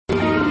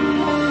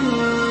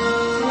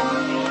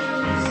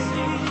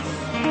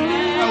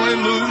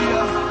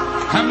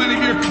How many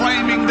of you are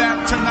claiming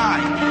that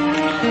tonight?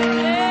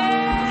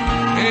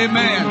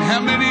 Amen. How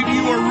many of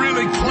you are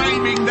really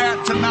claiming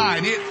that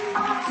tonight?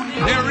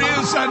 There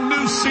is a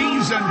new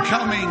season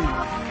coming.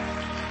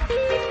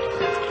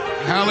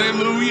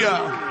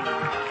 Hallelujah.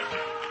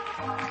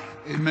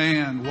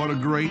 Amen. What a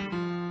great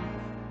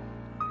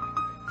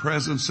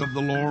presence of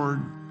the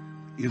Lord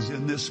is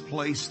in this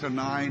place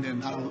tonight,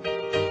 and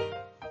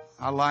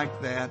I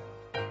like that.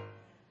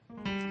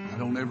 I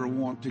don't ever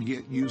want to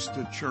get used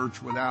to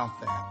church without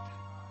that.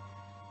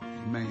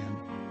 Amen.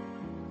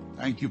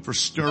 Thank you for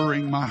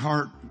stirring my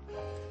heart.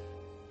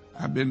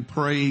 I've been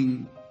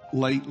praying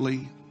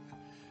lately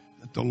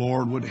that the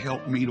Lord would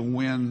help me to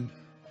win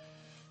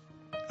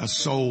a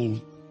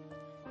soul.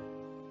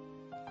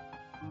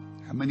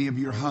 How many of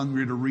you are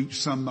hungry to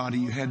reach somebody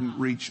you hadn't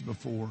reached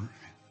before?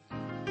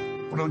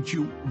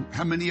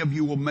 How many of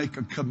you will make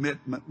a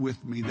commitment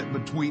with me that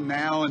between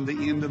now and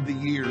the end of the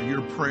year,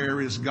 your prayer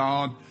is,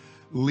 God,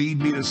 lead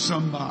me to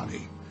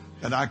somebody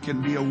that I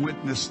can be a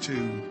witness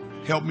to.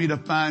 Help me to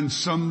find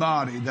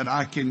somebody that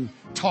I can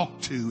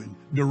talk to and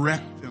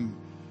direct them.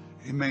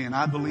 Amen.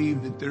 I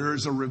believe that there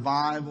is a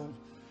revival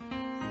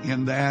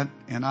in that,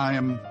 and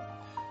I'm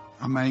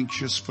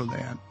anxious for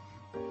that.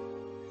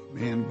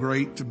 Man,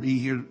 great to be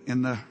here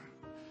in the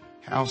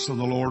house of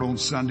the Lord on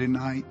Sunday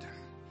night.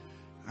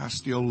 I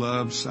still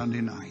love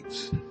Sunday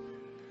nights.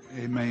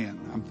 Amen.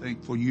 I'm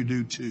thankful you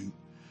do too.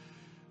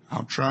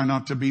 I'll try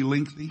not to be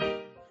lengthy.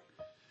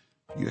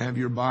 If you have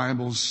your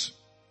Bibles,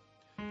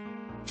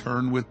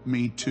 turn with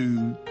me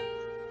to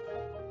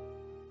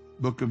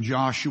book of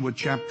Joshua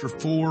chapter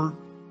 4.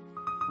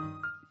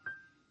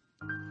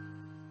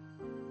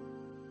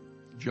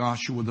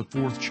 Joshua, the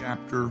 4th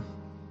chapter.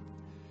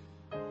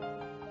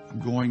 I'm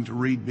going to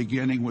read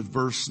beginning with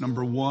verse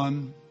number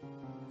 1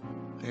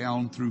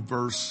 down through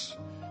verse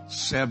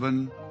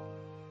 7,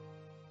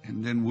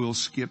 and then we'll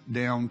skip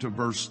down to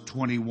verse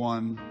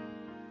 21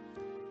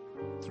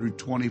 through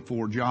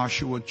 24.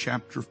 Joshua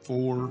chapter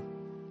 4.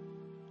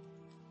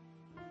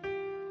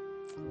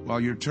 While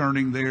you're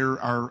turning there,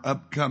 our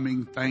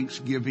upcoming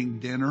Thanksgiving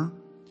dinner,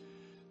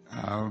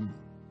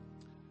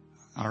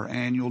 our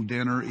annual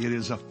dinner, it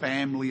is a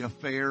family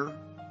affair.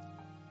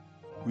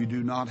 We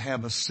do not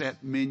have a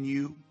set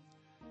menu.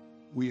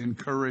 We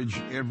encourage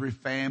every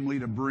family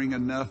to bring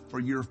enough for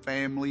your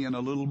family and a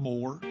little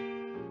more.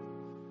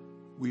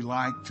 We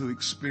like to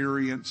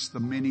experience the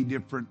many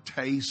different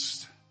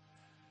tastes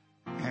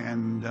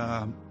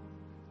and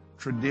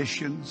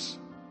traditions.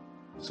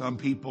 Some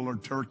people are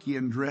turkey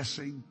and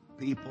dressing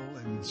people,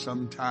 and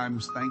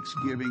sometimes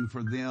Thanksgiving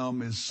for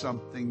them is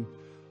something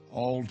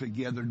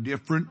altogether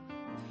different.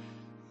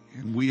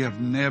 And we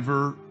have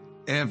never,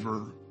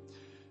 ever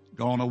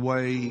gone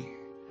away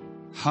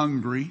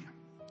hungry.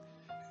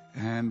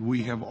 And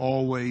we have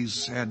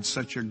always had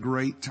such a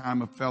great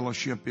time of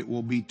fellowship. It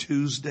will be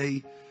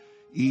Tuesday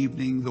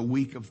evening, the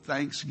week of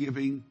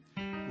Thanksgiving.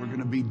 We're going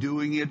to be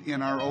doing it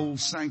in our old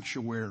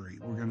sanctuary.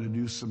 We're going to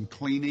do some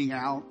cleaning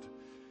out.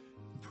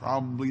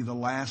 Probably the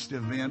last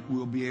event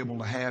we'll be able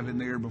to have in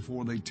there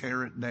before they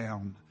tear it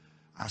down.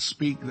 I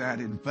speak that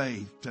in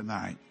faith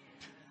tonight.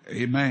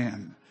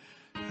 Amen.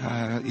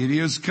 It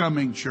is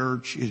coming,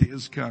 church. It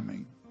is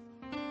coming.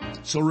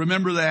 So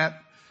remember that.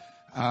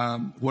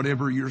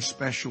 Whatever your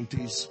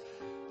specialties,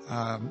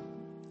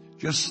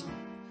 just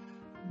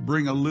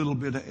bring a little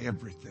bit of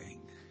everything.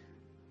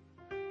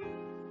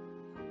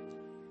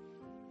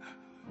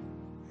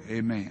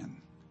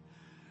 Amen.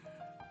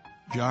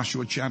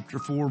 Joshua chapter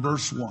 4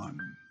 verse 1.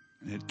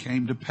 And it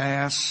came to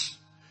pass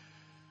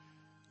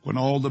when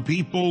all the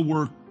people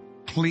were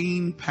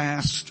clean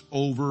passed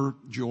over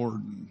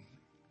Jordan,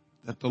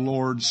 that the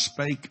Lord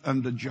spake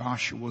unto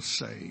Joshua,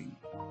 saying,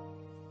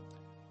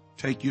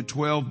 take you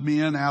 12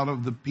 men out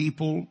of the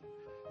people,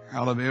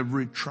 out of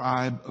every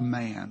tribe a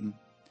man,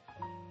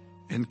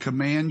 and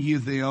command you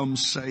them,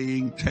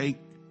 saying, take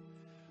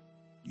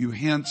you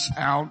hence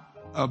out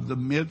of the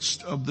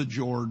midst of the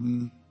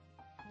Jordan,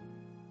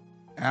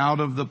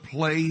 out of the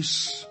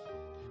place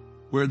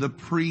where the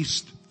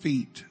priest's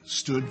feet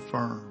stood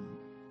firm.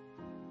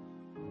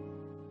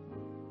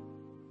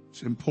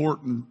 It's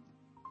important.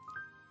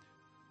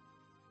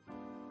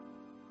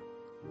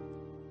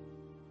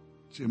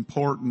 It's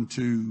important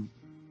to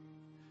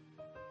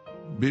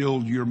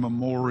build your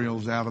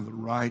memorials out of the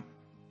right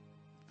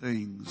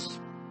things,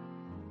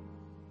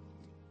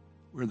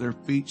 where their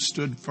feet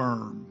stood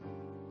firm.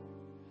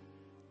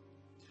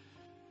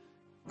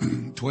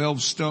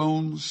 12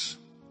 stones,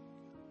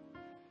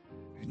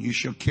 and you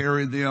shall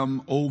carry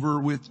them over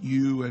with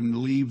you and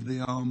leave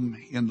them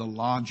in the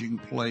lodging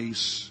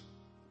place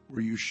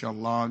where you shall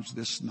lodge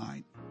this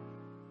night.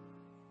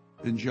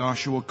 Then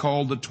Joshua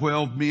called the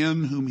 12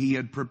 men whom he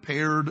had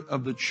prepared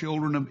of the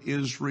children of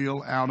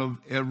Israel out of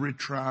every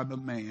tribe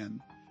of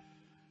man.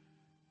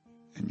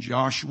 And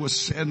Joshua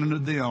said unto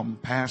them,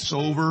 pass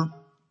over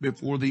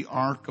before the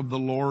ark of the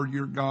Lord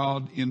your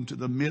God into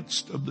the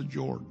midst of the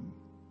Jordan,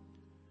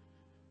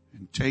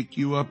 and take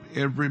you up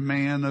every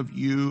man of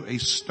you a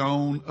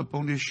stone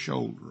upon his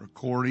shoulder,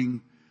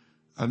 according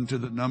unto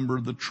the number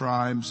of the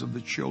tribes of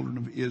the children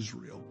of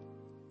Israel,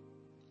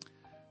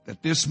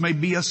 that this may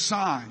be a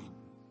sign.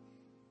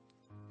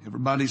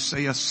 Everybody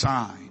say a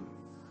sign.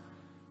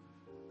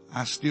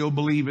 I still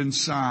believe in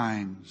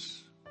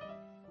signs.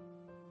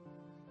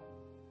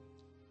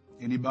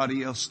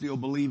 Anybody else still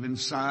believe in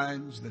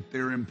signs, that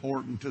they're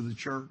important to the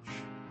church?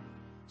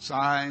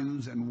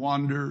 Signs and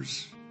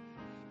wonders.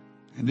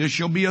 And this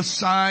shall be a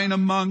sign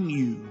among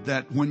you,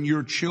 that when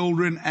your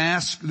children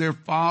ask their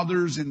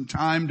fathers in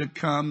time to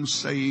come,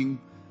 saying,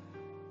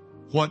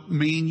 what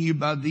mean you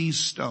by these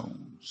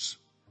stones?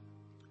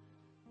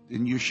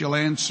 Then you shall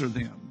answer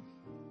them,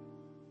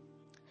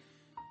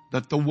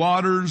 that the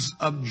waters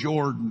of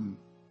Jordan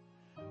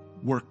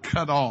were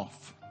cut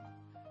off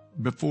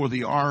before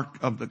the ark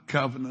of the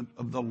covenant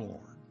of the Lord.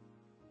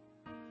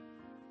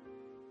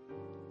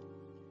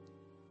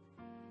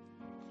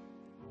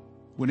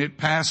 When it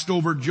passed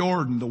over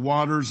Jordan, the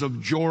waters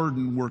of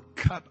Jordan were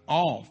cut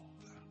off,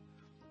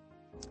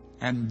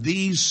 and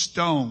these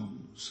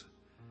stones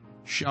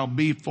shall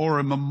be for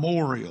a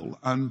memorial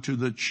unto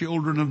the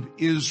children of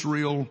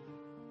Israel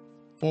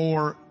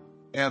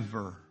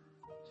forever.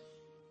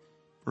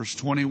 Verse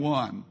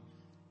 21.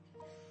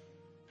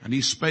 And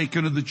he spake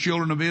unto the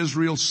children of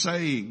Israel,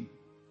 saying,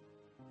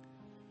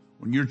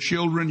 when your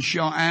children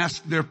shall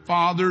ask their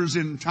fathers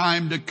in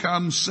time to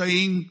come,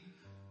 saying,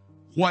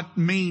 what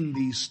mean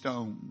these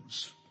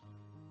stones?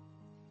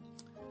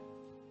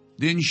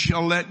 Then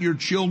shall let your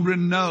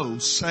children know,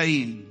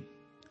 saying,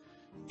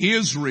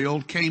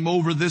 Israel came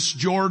over this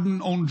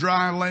Jordan on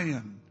dry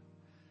land.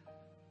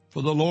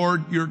 For the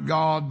Lord your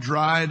God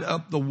dried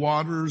up the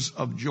waters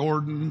of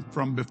Jordan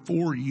from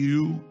before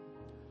you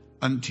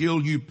until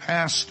you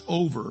passed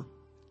over,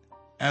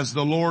 as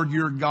the Lord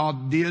your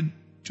God did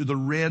to the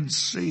Red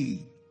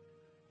Sea,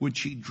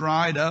 which he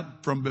dried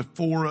up from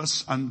before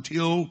us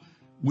until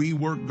we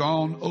were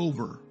gone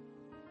over,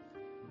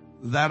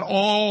 that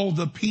all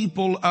the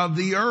people of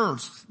the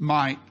earth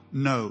might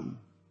know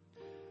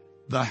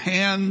the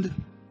hand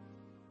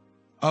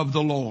of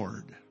the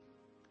Lord,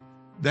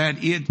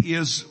 that it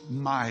is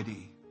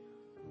mighty.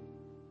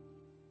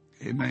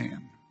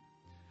 Amen.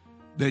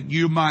 That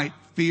you might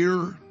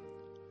fear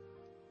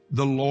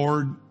the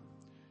Lord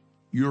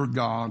your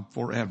God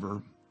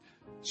forever.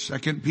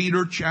 2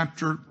 Peter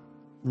chapter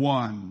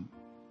 1.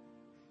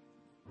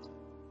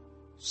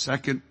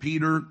 2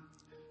 Peter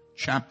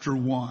chapter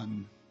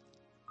 1.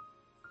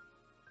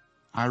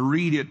 I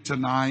read it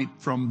tonight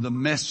from the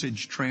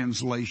Message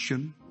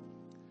translation.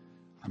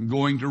 I'm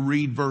going to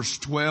read verse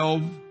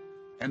 12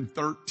 and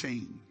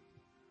 13.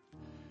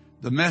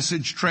 The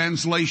Message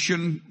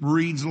translation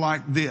reads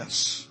like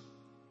this.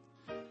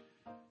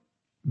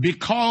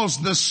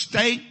 Because the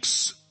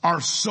stakes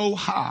are so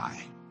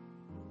high,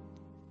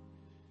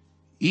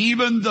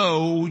 even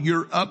though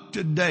you're up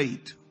to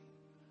date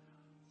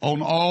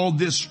on all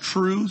this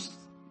truth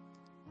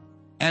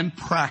and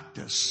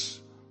practice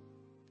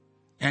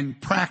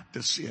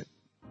it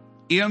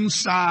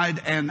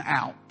inside and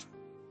out,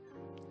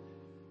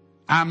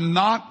 I'm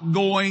not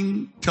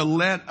going to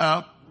let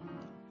up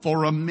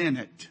for a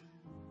minute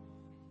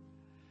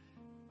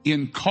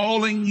in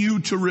calling you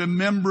to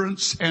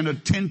remembrance and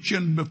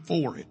attention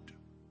before it.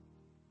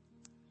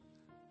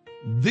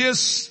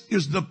 This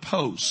is the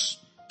post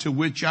to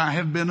which I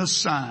have been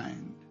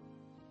assigned,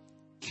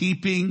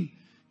 keeping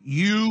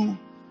you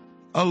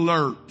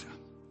alert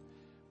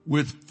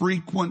with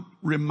frequent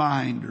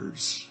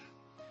reminders,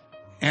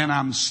 and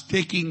I'm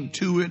sticking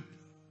to it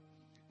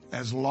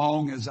as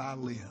long as I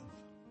live.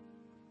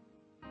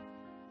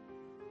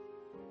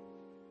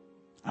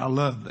 I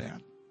love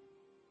that.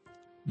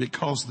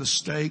 Because the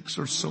stakes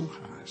are so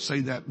high.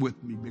 Say that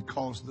with me.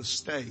 Because the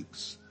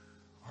stakes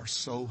are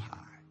so high.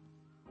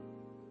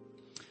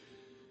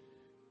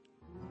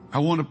 I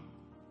want to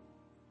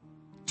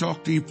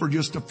talk to you for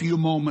just a few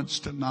moments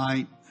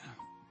tonight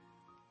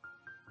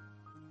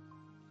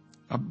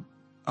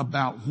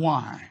about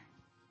why.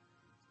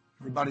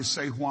 Everybody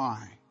say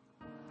why.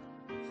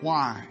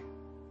 Why?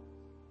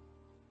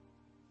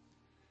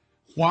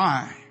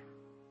 Why?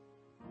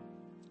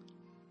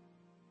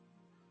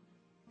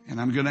 And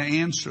I'm going to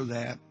answer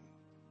that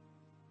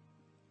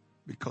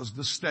because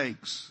the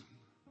stakes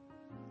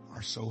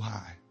are so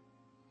high.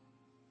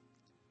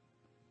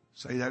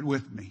 Say that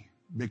with me.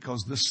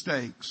 Because the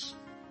stakes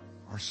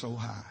are so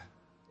high.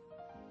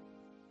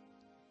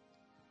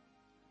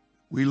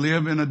 We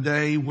live in a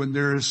day when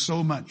there is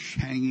so much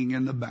hanging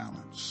in the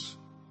balance.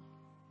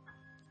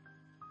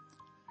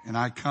 And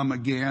I come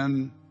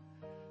again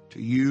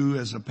to you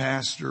as a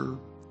pastor,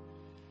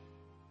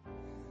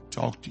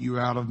 talk to you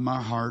out of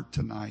my heart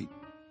tonight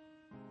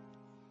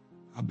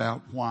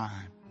about why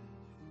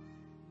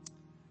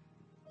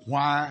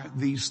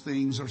these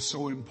things are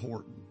so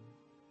important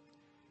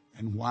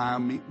and why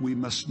we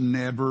must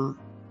never,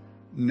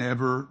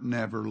 never,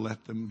 never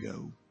let them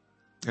go.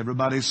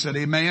 Everybody said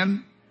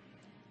amen.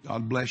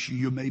 God bless you.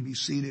 You may be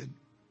seated.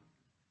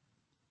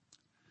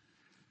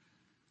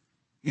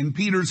 In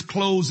Peter's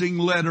closing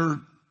letter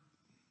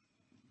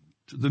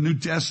to the New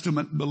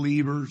Testament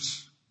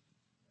believers,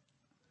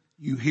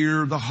 you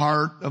hear the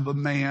heart of a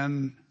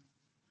man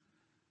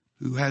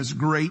who has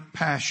great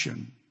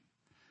passion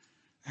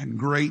and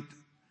great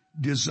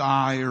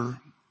desire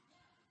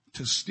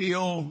to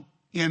still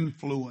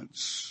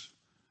influence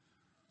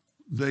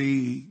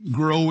the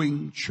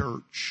growing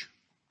church.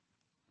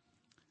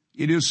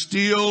 It is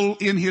still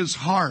in his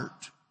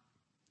heart.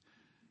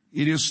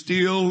 It is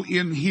still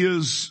in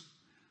his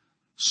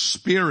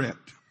spirit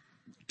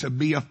to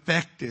be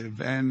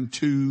effective and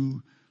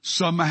to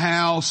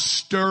somehow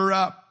stir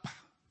up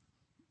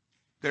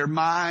their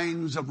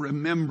minds of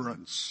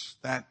remembrance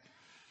that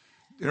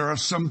there are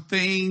some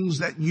things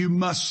that you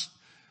must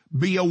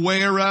be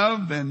aware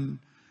of and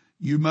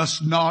you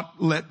must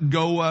not let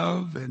go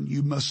of and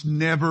you must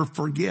never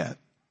forget.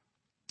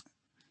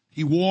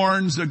 He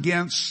warns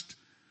against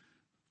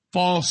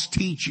false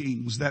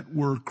teachings that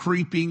were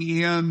creeping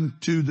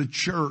into the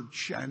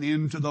church and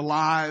into the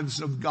lives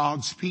of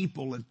God's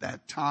people at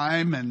that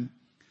time, and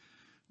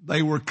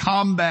they were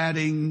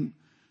combating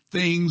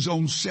things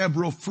on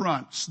several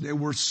fronts. There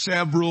were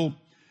several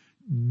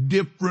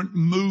different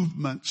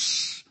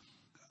movements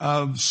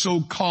of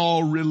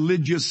so-called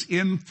religious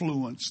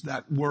influence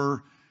that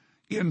were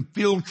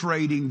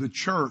infiltrating the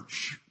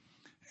church.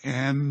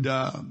 And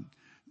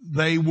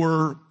they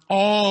were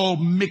all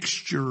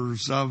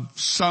mixtures of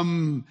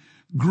some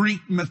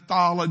Greek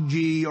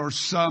mythology or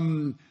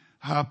some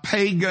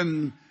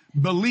pagan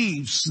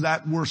beliefs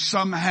that were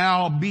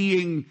somehow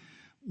being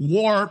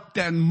warped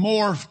and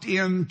morphed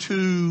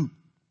into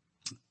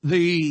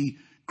the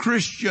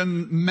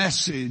Christian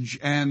message,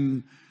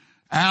 and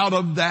out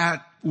of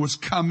that was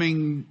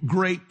coming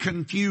great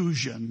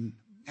confusion.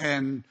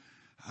 And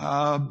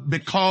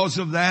because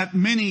of that,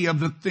 many of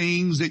the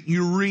things that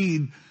you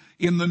read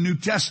in the New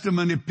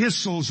Testament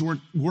epistles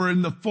were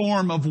in the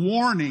form of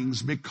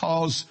warnings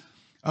because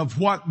of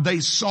what they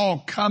saw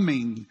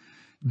coming,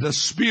 the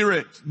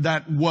spirit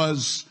that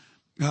was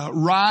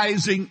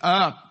rising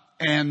up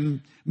and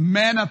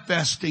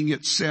manifesting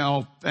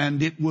itself,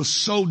 and it was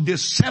so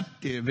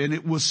deceptive and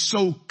it was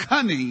so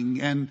cunning,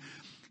 and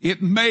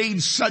it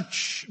made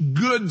such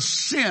good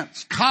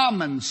sense,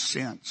 common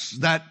sense,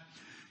 that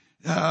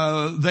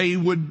they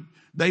would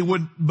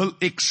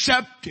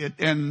accept it,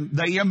 and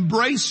they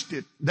embraced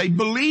it. They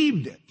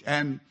believed it.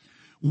 And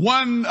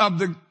one of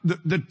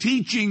the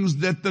teachings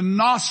that the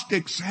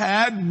Gnostics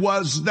had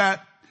was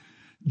that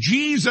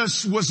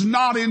Jesus was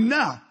not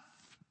enough,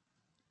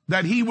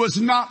 that he was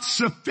not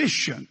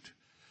sufficient,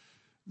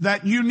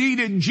 that you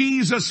needed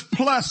Jesus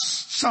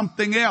plus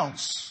something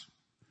else.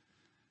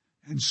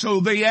 And so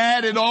they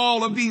added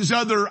all of these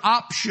other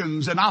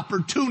options and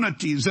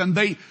opportunities, and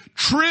they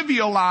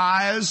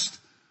trivialized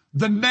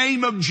the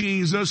name of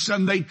Jesus,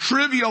 and they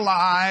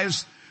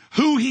trivialized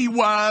who he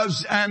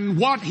was and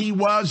what he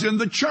was in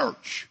the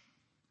church.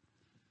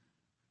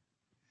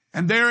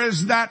 And there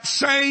is that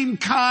same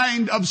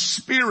kind of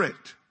spirit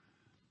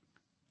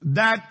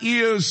that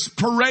is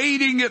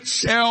parading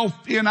itself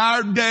in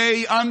our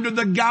day under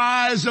the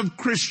guise of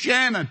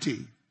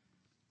Christianity,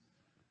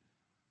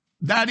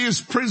 that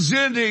is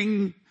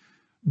presenting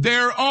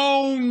their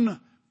own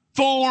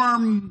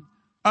form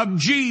of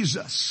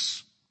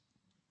Jesus.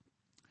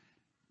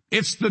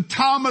 It's the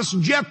Thomas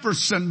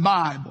Jefferson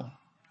Bible.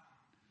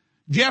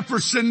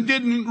 Jefferson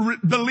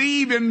didn't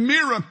believe in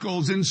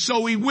miracles, and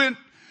so he went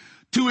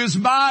to his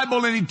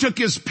Bible and he took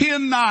his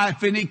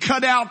penknife and he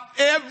cut out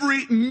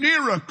every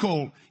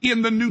miracle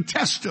in the New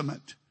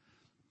Testament.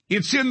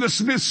 It's in the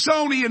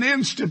Smithsonian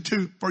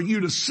Institute for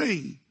you to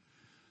see.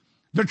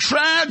 The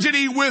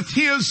tragedy with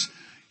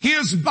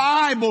his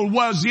Bible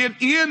was it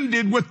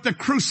ended with the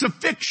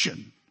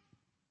crucifixion.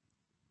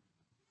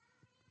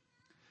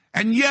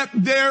 And yet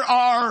there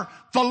are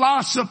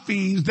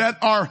philosophies that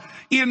are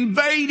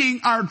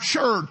invading our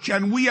church,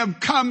 and we have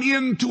come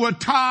into a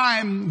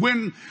time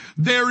when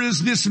there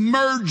is this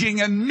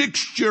merging and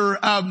mixture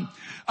of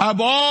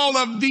all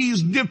of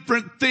these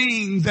different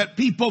things that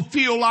people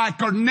feel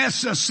like are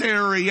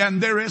necessary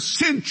and they're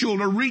essential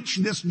to reach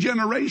this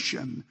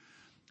generation.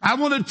 I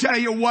want to tell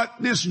you what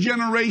this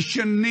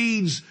generation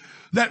needs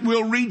that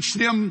will reach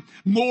them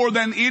more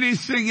than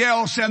anything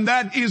else, and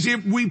that is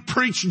if we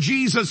preach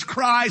Jesus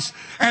Christ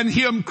and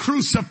him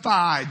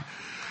crucified.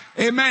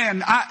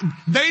 Amen.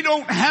 They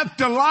don't have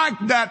to like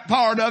that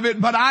part of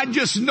it, but I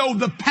just know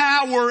the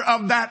power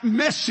of that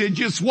message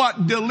is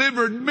what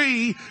delivered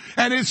me,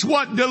 and it's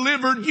what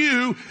delivered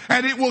you,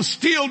 and it will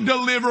still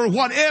deliver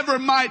whatever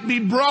might be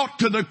brought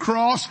to the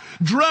cross.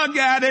 Drug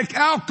addict,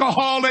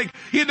 alcoholic,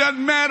 it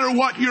doesn't matter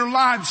what your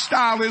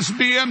lifestyle has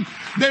been.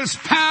 There's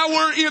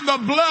power in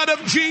the blood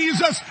of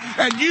Jesus,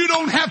 and you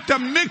don't have to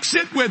mix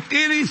it with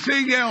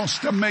anything else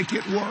to make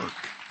it work.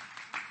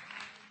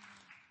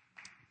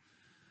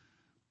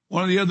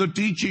 One of the other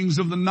teachings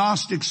of the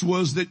Gnostics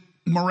was that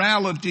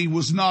morality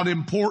was not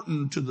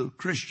important to the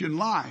Christian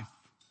life.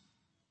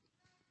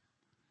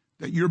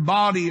 That your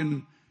body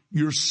and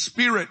your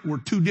spirit were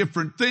two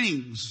different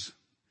things.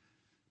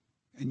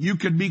 And you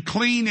could be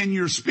clean in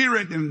your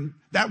spirit and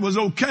that was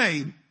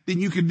okay.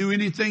 Then you could do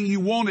anything you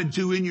wanted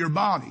to in your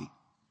body.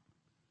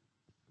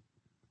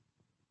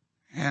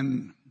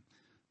 And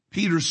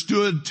Peter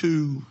stood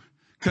to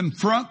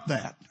confront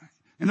that.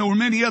 And there were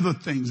many other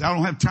things. I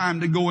don't have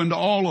time to go into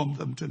all of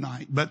them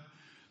tonight, but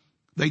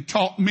they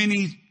taught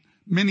many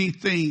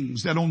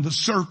things that on the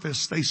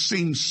surface they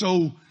seemed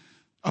so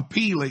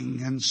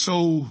appealing and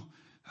so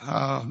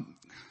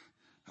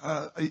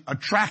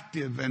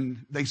attractive,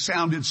 and they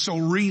sounded so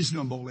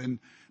reasonable. And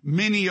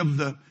many of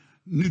the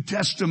New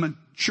Testament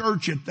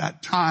church at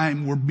that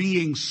time were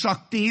being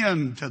sucked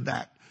into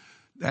that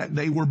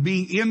they were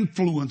being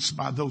influenced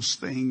by those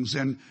things,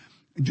 and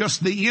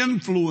just the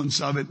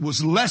influence of it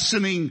was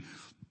lessening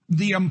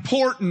the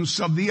importance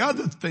of the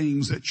other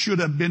things that should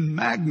have been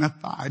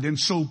magnified. And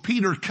so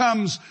Peter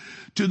comes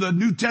to the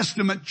New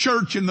Testament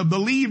church and the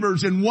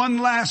believers in one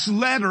last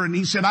letter, and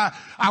he said,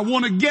 I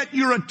want to get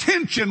your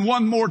attention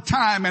one more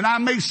time, and I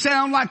may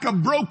sound like a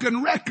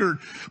broken record,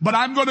 but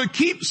I'm going to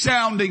keep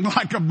sounding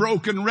like a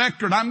broken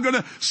record. I'm going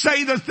to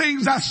say the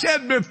things I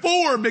said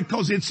before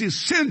because it's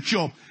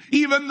essential,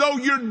 even though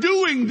you're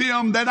doing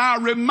them, that I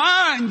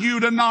remind you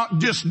to not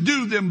just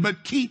do them,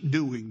 but keep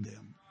doing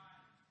them.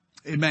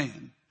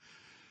 Amen.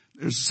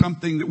 There's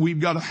something that we've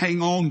got to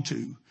hang on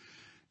to,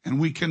 and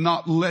we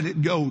cannot let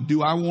it go.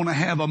 Do I want to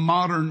have a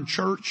modern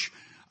church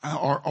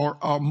or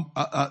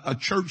a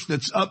church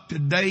that's up to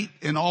date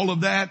and all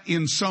of that?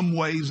 In some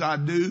ways I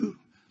do,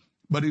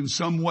 but in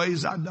some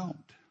ways I don't.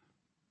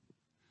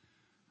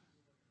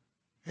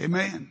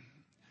 Amen.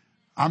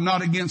 I'm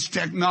not against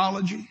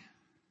technology.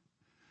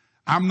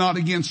 I'm not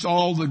against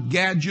all the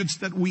gadgets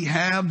that we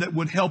have that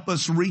would help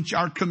us reach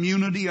our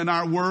community and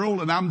our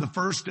world. And I'm the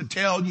first to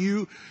tell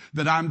you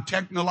that I'm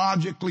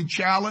technologically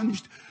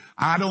challenged.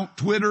 I don't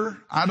Twitter.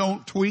 I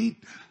don't tweet.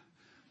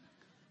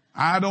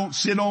 I don't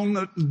sit on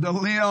the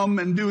limb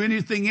and do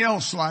anything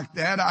else like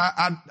that.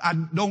 I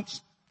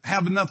don't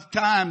have enough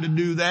time to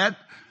do that.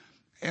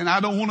 And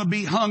I don't want to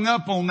be hung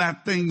up on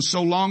that thing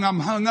so long. I'm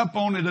hung up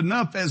on it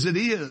enough as it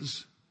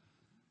is.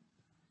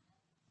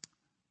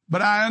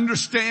 But I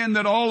understand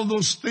that all of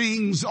those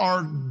things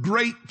are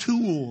great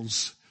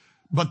tools,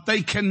 but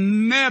they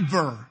can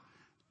never,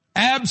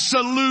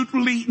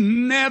 absolutely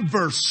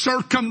never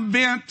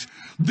circumvent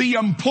the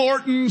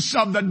importance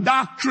of the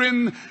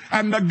doctrine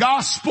and the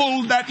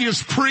gospel that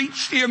is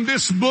preached in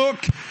this book.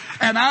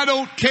 And I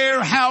don't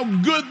care how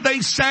good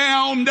they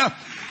sound,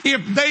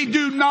 if they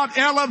do not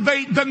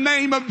elevate the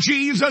name of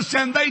Jesus,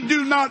 and they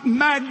do not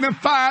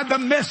magnify the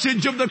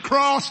message of the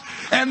cross,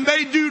 and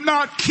they do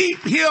not keep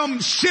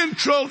Him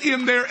central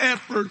in their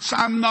efforts,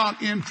 I'm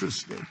not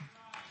interested.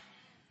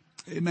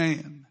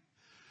 Amen.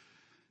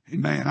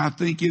 Amen. I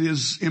think it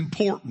is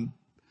important.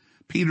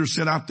 Peter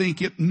said, I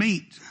think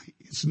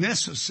it's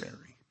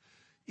necessary.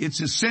 It's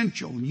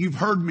essential. You've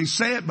heard me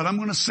say it, but I'm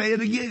going to say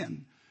it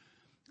again.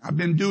 I've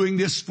been doing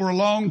this for a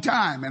long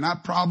time, and I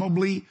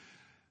probably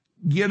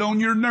get on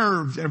your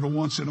nerves every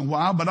once in a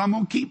while, but I'm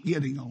going to keep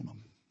getting on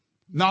them.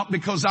 Not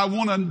because I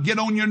want to get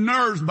on your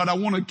nerves, but I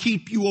want to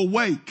keep you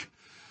awake.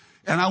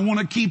 And I want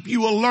to keep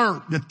you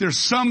alert that there's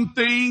some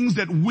things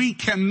that we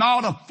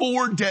cannot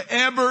afford to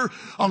ever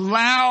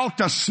allow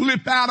to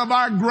slip out of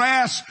our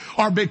grasp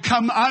or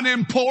become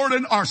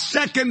unimportant or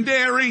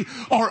secondary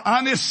or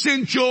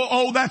unessential.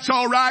 Oh, that's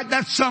all right.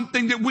 That's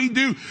something that we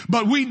do,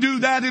 but we do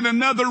that in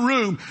another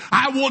room.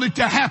 I want it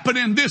to happen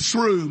in this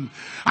room.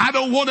 I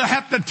don't want to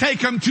have to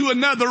take them to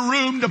another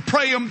room to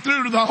pray them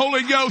through to the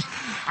Holy Ghost.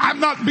 I'm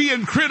not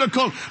being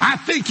critical. I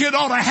think it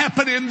ought to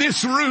happen in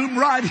this room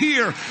right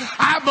here.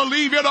 I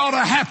believe it ought to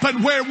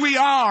happen where we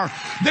are.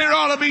 There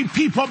ought to be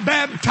people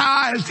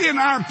baptized in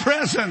our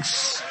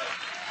presence.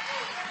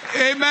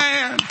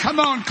 Amen. Come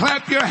on,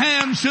 clap your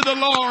hands to the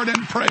Lord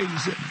and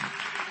praise Him.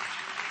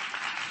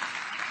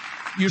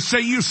 You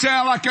say you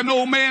sound like an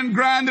old man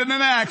grinding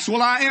an axe.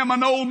 Well, I am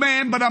an old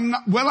man, but I'm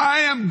not. Well,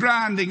 I am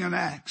grinding an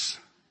axe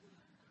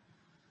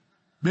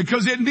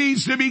because it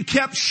needs to be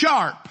kept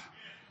sharp.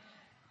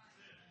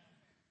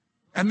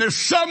 And there's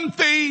some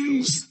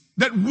things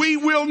that we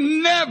will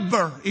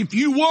never, if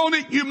you want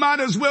it, you might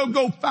as well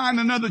go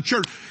find another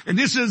church. And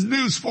this is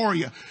news for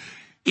you.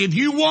 If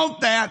you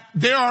want that,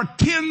 there are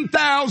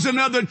 10,000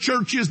 other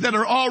churches that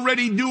are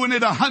already doing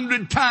it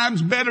 100 times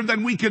better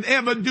than we could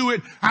ever do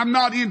it. I'm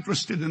not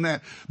interested in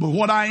that. But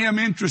what I am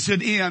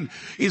interested in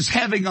is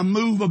having a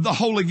move of the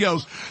Holy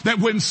Ghost. That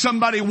when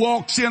somebody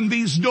walks in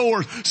these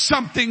doors,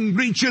 something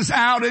reaches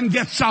out and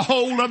gets a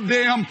hold of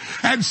them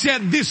and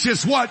said, this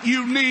is what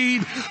you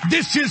need.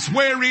 This is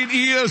where it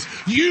is.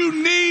 You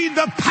need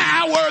the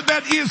power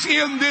that is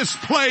in this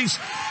place.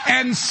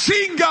 And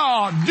see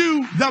God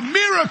do the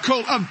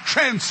miracle of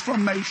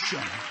transformation.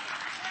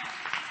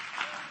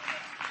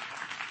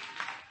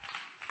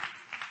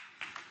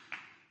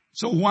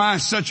 So why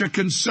such a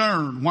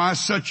concern? Why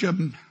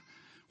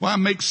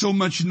make so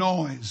much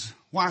noise?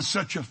 Why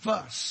such a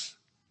fuss?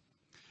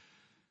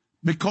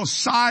 Because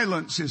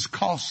silence is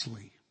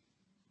costly.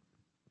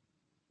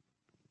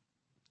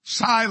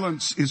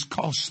 Silence is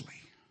costly.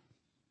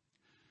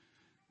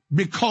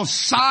 Because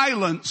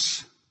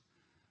silence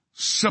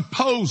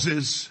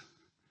supposes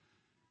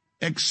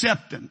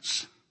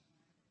acceptance.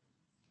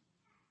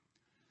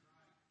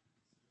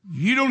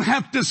 You don't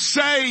have to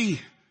say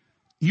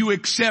you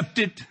accept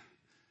it.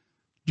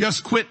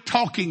 Just quit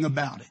talking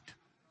about it.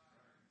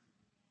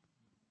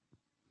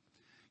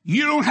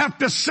 You don't have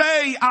to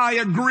say, I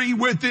agree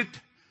with it.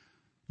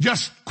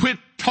 Just quit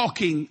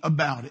talking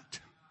about it.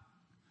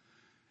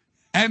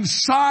 And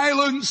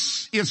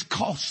silence is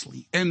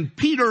costly. And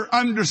Peter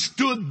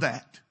understood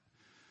that.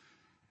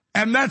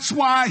 And that's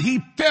why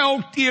he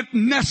felt it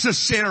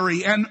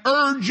necessary and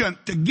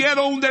urgent to get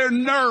on their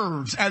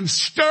nerves and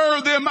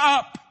stir them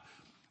up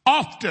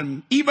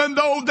often, even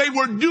though they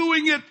were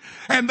doing it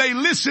and they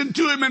listened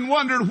to him and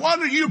wondered, what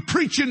are you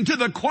preaching to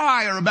the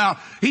choir about?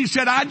 He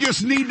said, I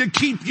just need to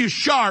keep you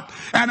sharp,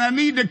 and I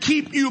need to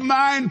keep you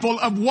mindful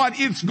of what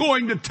it's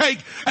going to take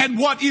and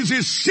what is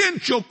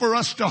essential for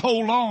us to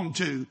hold on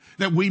to,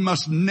 that we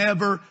must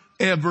never,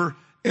 ever,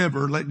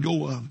 ever let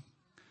go of.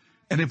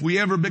 And if we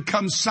ever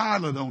become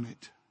silent on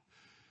it,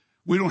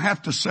 we don't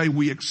have to say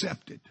we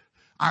accept it.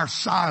 Our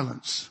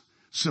silence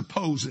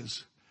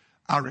supposes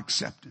our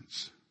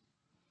acceptance.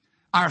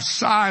 Our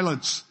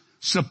silence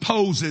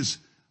supposes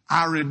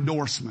our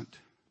endorsement.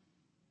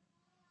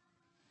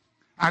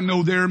 I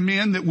know there are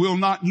men that will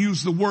not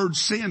use the word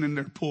sin in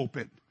their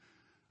pulpit.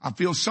 I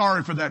feel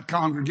sorry for that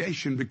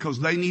congregation, because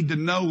they need to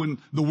know in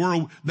the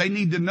world, they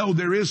need to know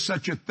there is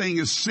such a thing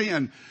as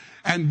sin,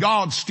 and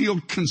God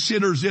still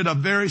considers it a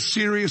very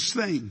serious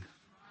thing.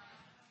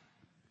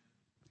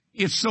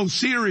 It's so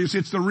serious,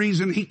 it's the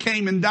reason he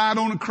came and died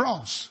on a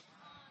cross.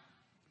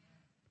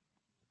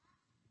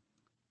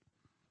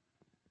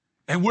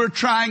 And we're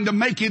trying to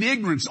make it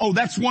ignorance. Oh,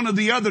 that's one of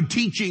the other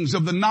teachings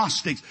of the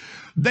Gnostics.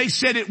 They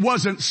said it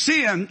wasn't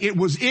sin, it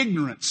was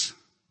ignorance.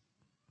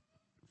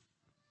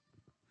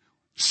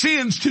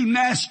 Sin's too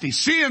nasty.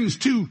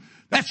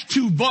 That's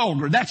too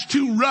vulgar. That's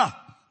too rough.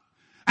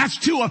 That's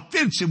too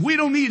offensive. We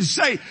don't need to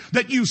say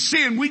that you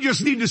sin. We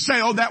just need to say,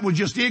 oh, that was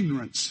just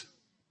ignorance.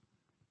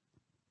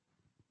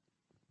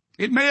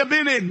 It may have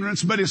been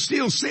ignorance, but it's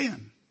still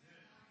sin.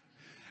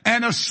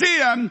 And a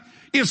sin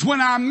is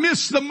when I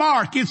miss the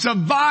mark. It's a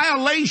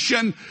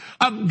violation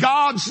of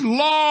God's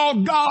law,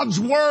 God's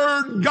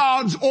word,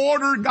 God's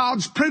order,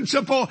 God's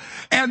principle.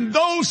 And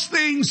those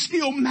things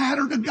still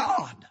matter to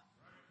God.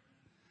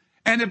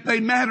 And if they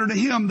matter to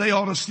him, they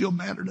ought to still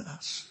matter to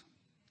us.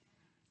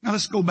 Now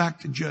let's go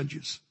back to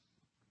Judges.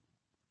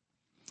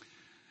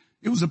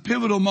 It was a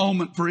pivotal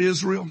moment for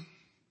Israel.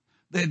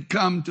 They had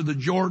come to the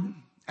Jordan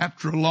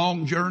after a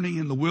long journey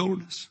in the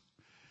wilderness.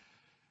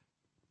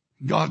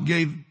 God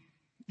gave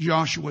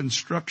Joshua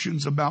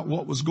instructions about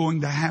what was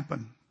going to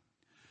happen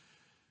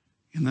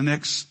in the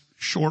next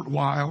short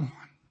while,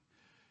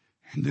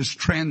 and this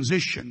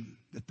transition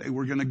that they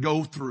were going to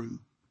go through,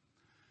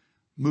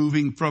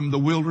 moving from the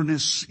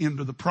wilderness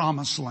into the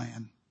promised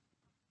land.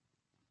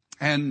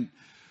 And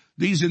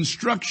these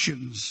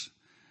instructions,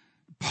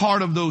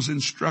 part of those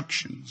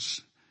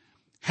instructions,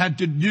 had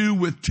to do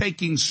with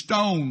taking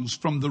stones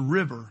from the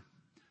river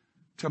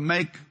to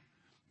make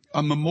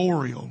a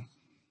memorial.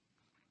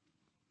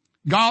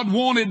 God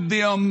wanted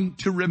them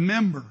to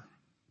remember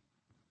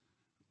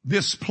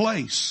this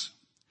place.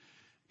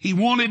 He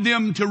wanted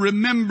them to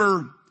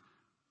remember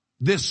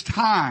this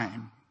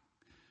time.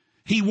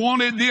 He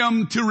wanted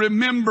them to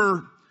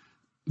remember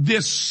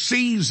this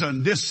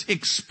season, this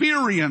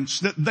experience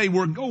that they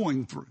were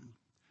going through.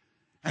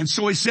 And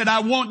so he said,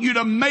 I want you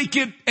to make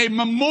it a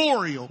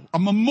memorial. A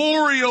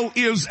memorial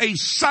is a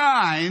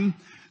sign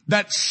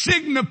that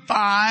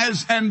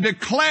signifies and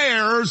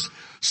declares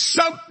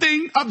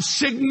something of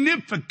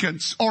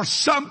significance or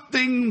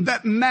something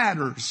that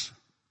matters.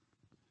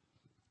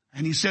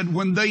 And he said,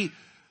 when they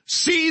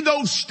see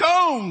those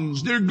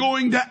stones, they're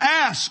going to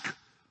ask,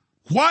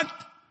 what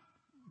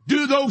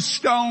do those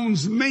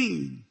stones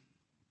mean?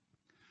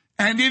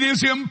 And it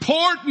is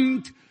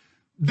important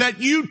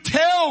that you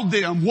tell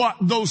them what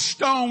those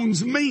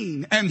stones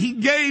mean. And he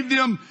gave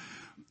them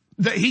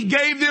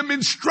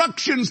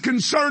instructions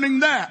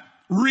concerning that.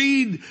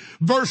 Read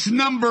verse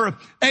number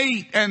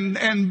 8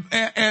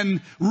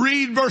 and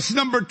read verse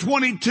number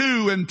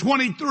 22 and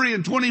 23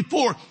 and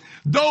 24.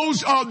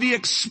 Those are the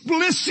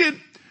explicit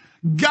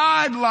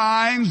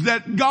guidelines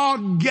that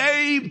God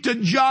gave to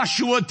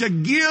Joshua to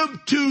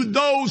give to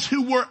those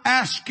who were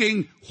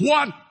asking,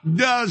 what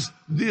does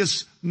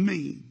this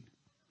mean?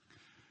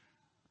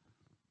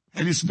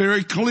 And it's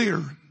very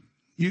clear.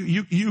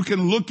 You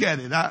can look at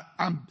it.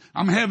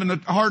 I'm having a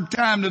hard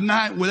time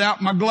tonight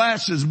without my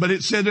glasses, but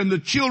it said, and the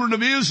children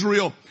of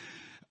Israel,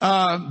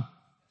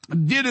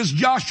 did as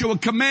Joshua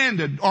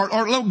commanded, or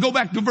go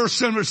back to verse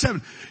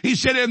 7. He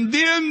said, and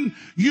then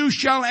you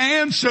shall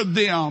answer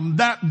them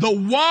that the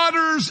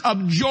waters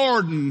of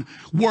Jordan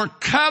were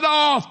cut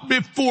off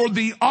before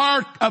the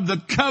ark of the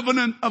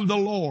covenant of the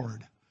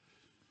Lord.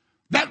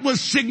 That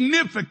was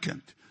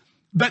significant.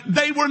 That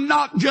they were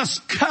not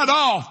just cut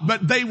off,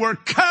 but they were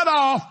cut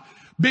off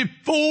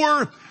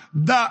before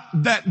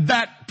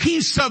that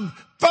piece of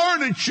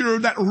furniture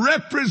that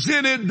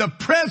represented the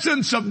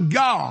presence of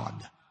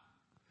God.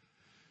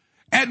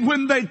 And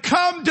when they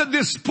come to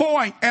this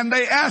point and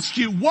they ask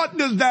you, what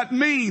does that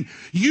mean?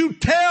 You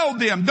tell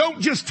them,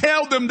 don't just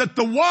tell them that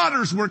the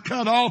waters were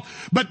cut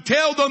off, but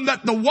tell them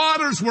that the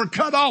waters were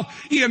cut off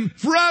in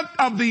front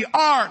of the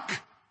ark,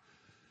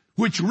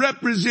 which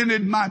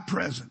represented my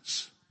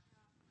presence.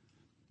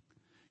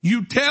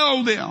 You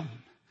tell them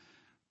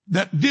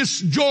that this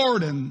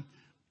Jordan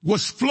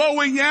was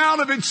flowing out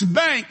of its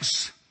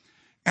banks,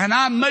 and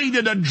I made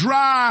it a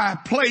dry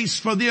place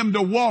for them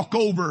to walk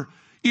over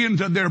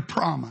into their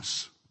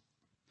promise.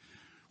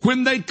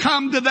 When they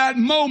come to that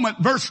moment,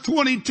 verse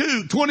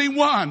 22,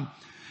 21,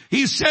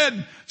 he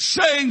said,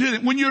 saying to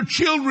them, when your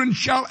children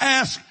shall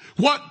ask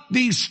what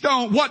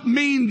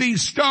mean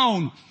these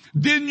stones,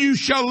 then you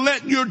shall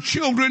let your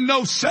children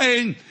know,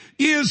 saying,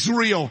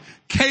 Israel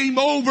came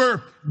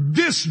over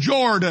this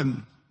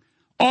Jordan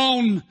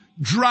on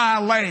dry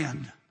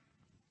land.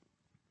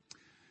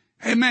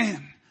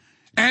 Amen.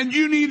 And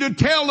you need to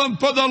tell them,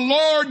 for the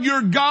Lord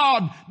your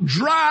God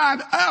dried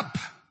up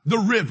the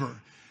river.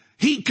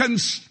 He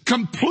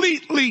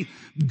completely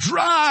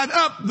dried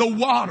up the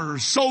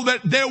waters so that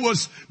there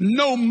was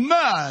no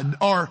mud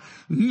or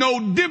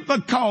no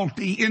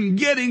difficulty in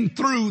getting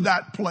through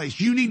that place.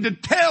 You need to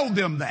tell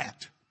them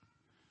that.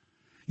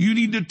 You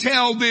need to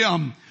tell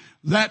them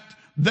that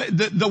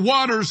the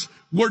waters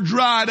were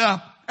dried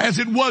up as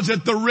it was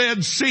at the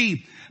Red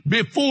Sea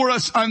before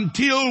us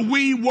until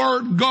we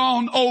were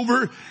gone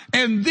over.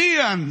 And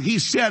then he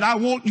said, I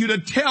want you to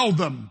tell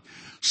them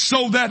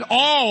so that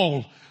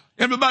all,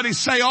 everybody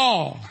say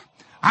all.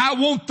 I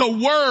want the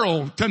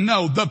world to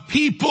know, the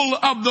people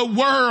of the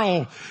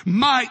world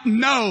might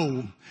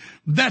know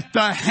that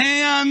the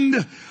hand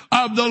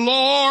of the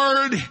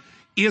Lord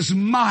is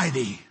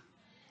mighty.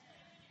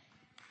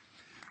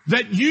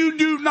 That you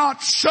do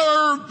not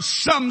serve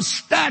some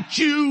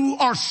statue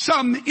or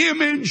some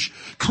image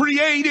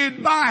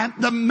created by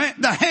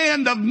the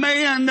hand of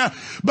man,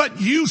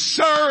 but you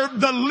serve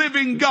the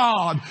living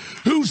God,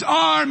 whose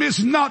arm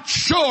is not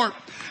short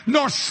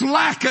nor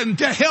slackened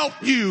to help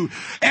you,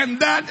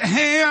 and that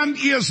hand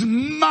is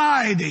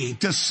mighty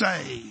to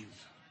save.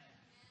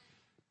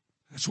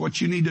 That's what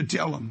you need to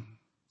tell them.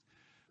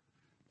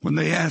 When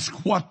they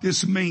ask what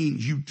this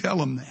means, you tell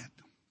them that.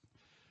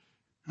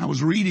 I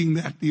was reading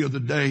that the other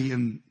day,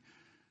 and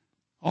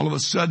all of a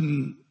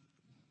sudden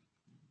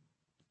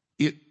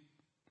it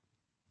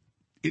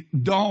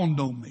dawned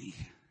on me.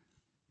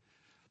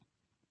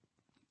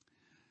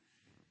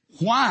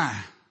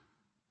 Why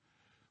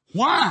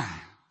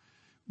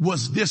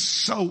was this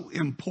so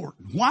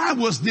important? Why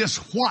was this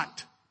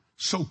what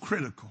so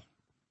critical?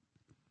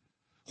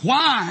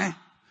 Why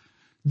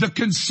the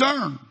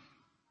concern?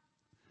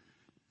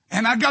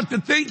 And I got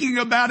to thinking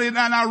about it,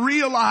 and I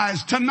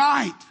realized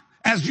tonight,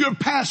 as your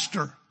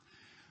pastor,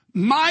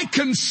 my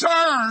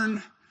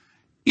concern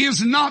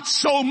is not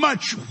so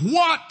much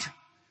what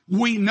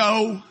we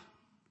know,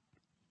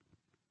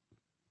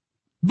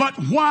 but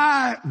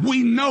why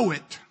we know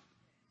it.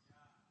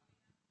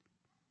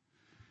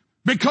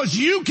 Because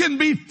you can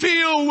be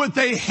filled with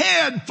a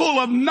head full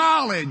of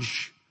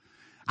knowledge.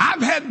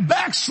 I've had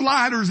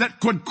backsliders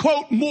that could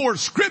quote more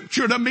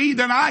scripture to me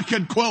than I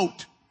could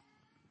quote.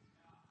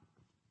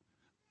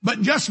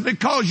 But just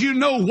because you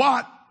know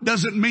what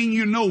doesn't mean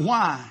you know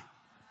why.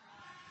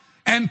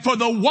 And for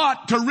the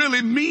what to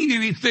really mean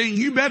anything,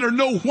 you better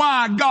know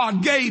why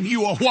God gave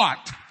you a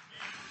what.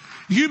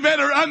 You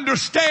better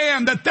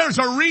understand that there's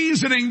a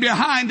reasoning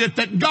behind it,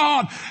 that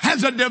God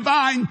has a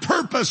divine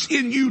purpose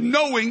in you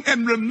knowing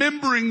and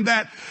remembering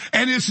that.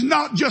 And it's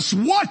not just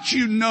what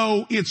you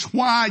know, it's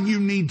why you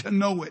need to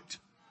know it.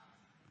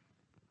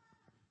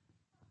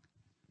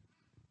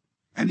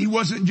 And he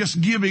wasn't just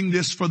giving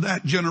this for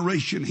that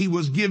generation. He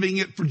was giving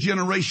it for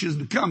generations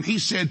to come. He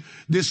said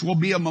this will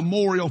be a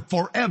memorial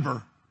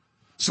forever.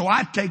 So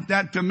I take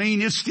that to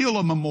mean it's still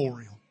a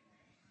memorial.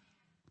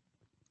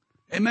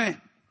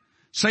 Amen.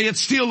 Say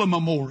it's still a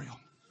memorial.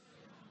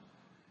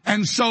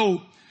 And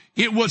so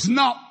it was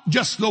not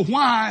just the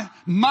why,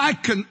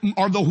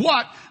 or the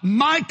what.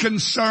 My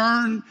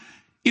concern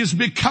is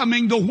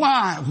becoming the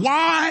why.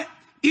 Why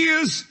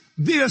is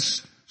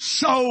this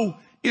so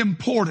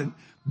important?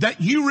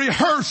 That you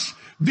rehearse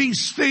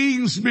these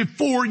things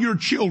before your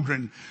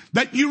children.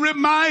 That you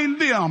remind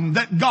them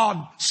that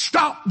God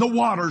stopped the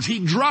waters.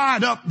 He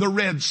dried up the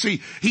Red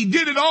Sea. He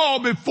did it all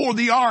before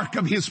the ark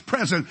of His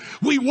presence.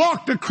 We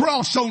walked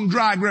across on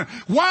dry ground.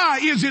 Why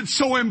is it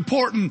so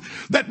important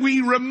that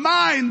we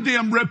remind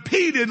them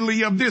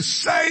repeatedly of this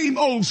same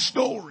old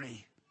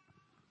story?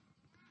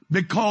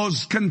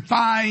 Because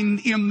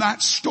confined in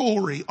that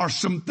story are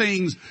some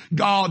things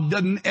God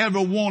doesn't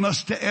ever want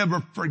us to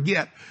ever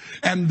forget.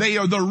 And they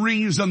are the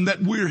reason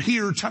that we're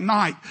here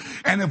tonight.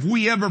 And if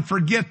we ever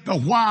forget the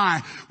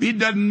why, it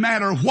doesn't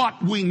matter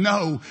what we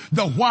know.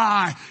 The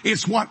why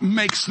is what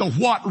makes the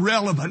what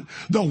relevant.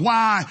 The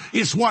why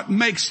is what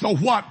makes the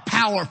what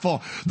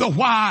powerful. The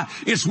why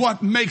is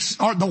what makes,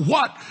 or the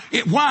what,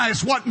 why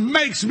is what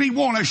makes me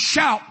want to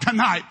shout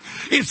tonight.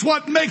 It's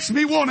what makes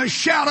me want to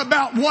shout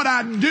about what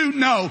I do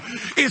know. know?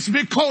 It's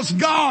because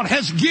God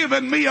has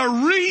given me a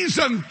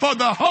reason for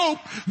the hope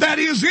that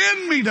is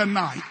in me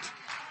tonight.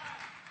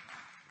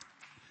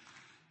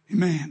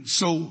 Amen.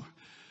 So,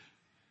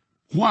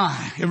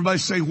 why? Everybody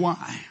say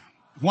why.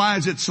 Why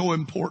is it so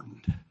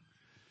important?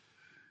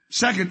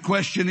 Second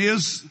question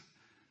is,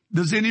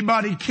 does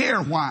anybody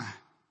care why?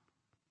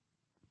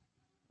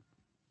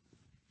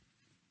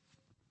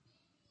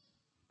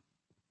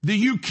 Do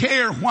you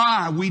care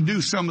why we do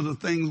some of the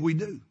things we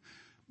do?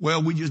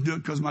 Well, we just do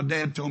it because my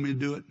dad told me to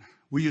do it.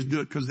 We just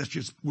do it because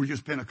we're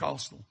just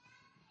Pentecostal.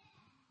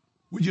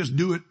 We just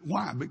do it.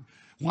 Why? But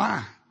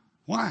why?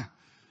 Why?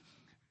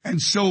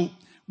 And so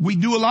we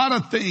do a lot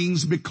of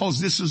things because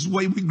this is the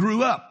way we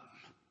grew up.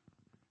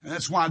 And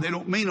that's why they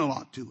don't mean a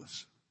lot to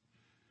us.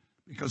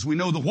 Because we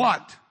know the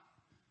what,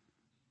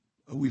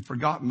 but we've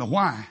forgotten the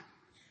why.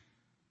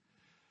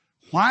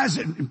 Why is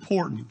it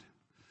important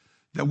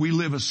that we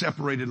live a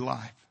separated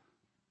life?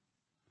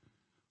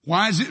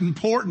 Why is it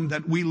important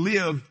that we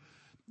live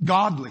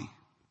godly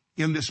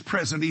in this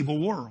present evil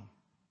world?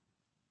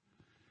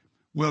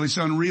 Well, it's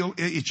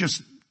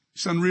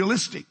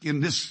unrealistic in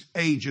this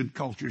age and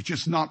culture. It's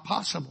just not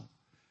possible.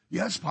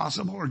 Yeah, it's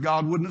possible, or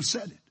God wouldn't have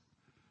said it.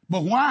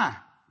 But why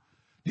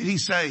did he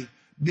say,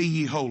 be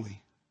ye holy?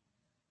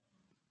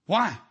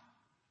 Why?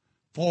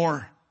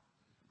 For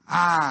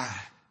I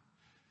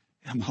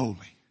am holy.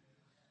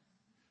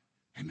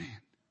 Amen.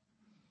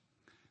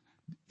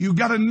 You've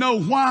got to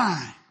know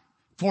why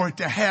for it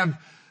to have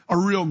a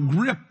real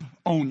grip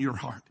on your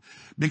heart.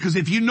 Because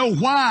if you know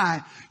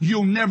why,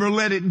 you'll never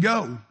let it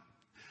go.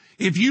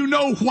 If you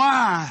know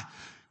why,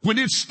 when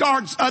it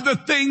starts, other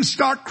things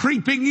start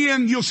creeping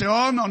in, you'll say,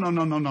 oh, no, I'm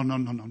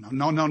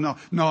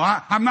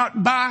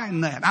not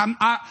buying that.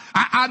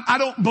 I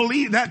don't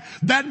believe that.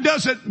 That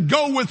doesn't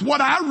go with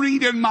what I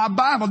read in my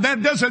Bible.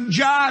 That doesn't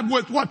jive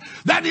with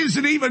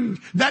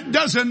that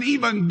doesn't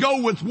even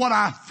go with what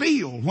I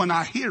feel when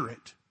I hear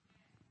it.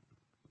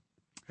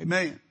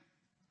 Amen.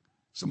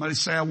 Somebody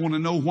say, I want to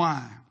know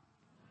why.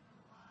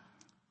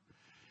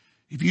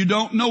 If you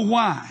don't know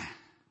why,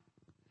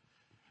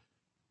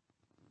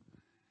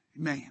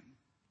 amen,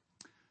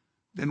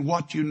 then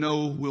what you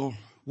know will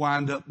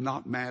wind up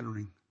not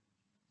mattering.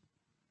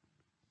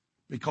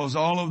 Because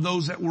all of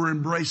those that were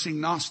embracing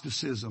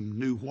Gnosticism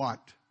knew what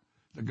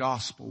the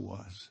gospel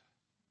was.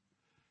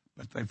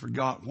 But they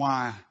forgot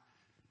why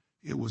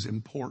it was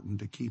important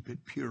to keep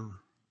it pure.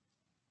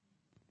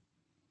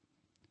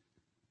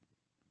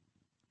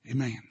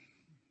 Amen.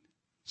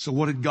 So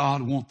what did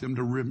God want them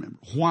to remember?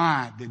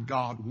 Why did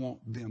God want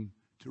them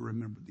to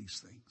remember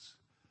these things?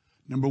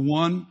 Number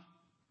one,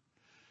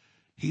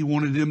 he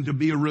wanted them to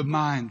be a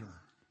reminder,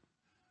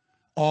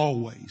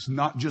 always,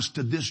 not just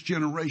to this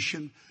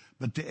generation,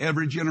 but to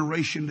every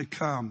generation to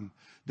come,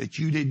 that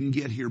you didn't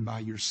get here by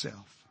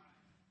yourself.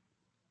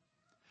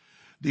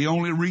 The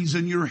only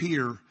reason you're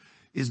here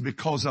is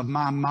because of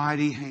my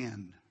mighty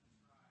hand.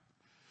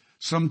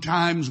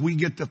 Sometimes we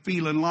get the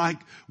feeling like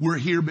we're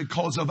here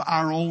because of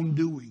our own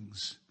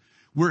doings.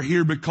 We're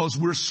here because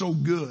we're so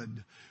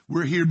good.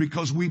 We're here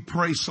because we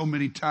pray so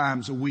many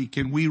times a week,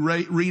 and we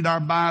read our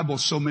Bible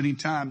so many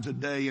times a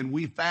day, and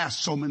we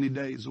fast so many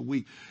days a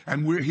week.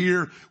 And we're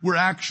here, we're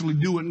actually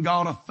doing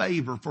God a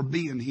favor for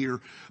being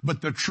here.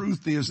 But the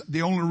truth is,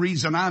 the only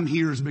reason I'm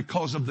here is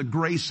because of the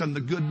grace and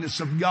the goodness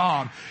of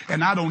God.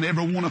 And I don't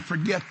ever want to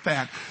forget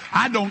that.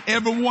 I don't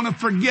ever want to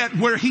forget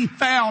where he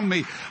found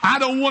me. I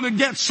don't want to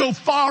get so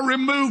far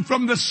removed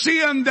from the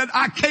sin that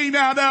I came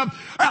out of.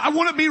 I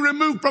want to be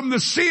removed from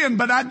the sin,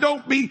 but I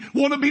don't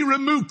want to be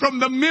removed from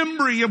the memory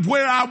of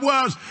where I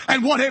was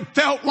and what it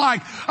felt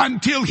like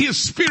until his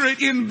Spirit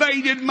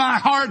invaded my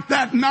heart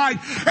that night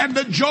and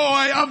the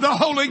joy of the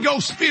Holy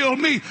Ghost filled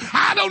me.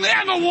 I don't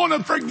ever want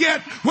to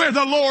forget where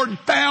the Lord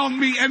found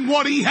me and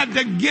what he had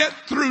to get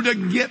through to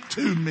get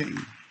to me.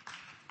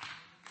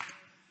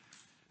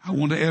 I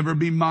want to ever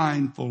be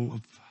mindful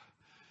of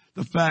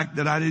the fact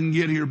that I didn't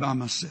get here by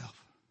myself.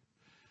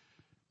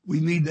 We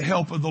need the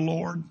help of the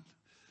Lord.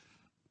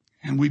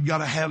 And we've got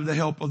to have the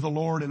help of the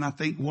Lord. And I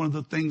think one of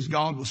the things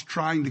God was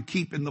trying to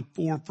keep in the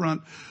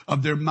forefront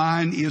of their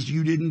mind is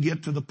you didn't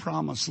get to the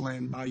promised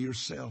land by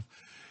yourself.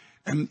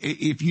 And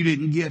if you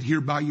didn't get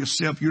here by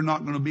yourself, you're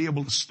not going to be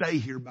able to stay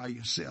here by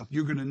yourself.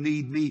 You're going to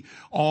need me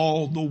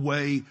all the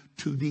way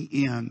to the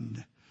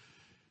end.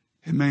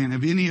 Amen.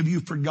 Have any of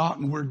you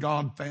forgotten where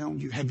God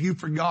found you? Have you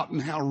forgotten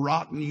how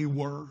rotten you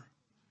were?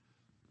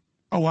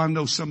 Oh, I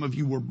know some of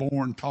you were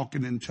born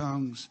talking in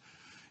tongues.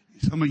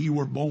 Some of you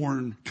were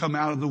born, come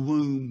out of the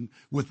womb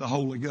with the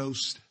Holy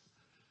Ghost.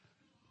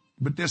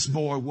 But this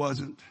boy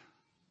wasn't.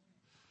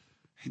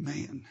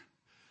 Amen.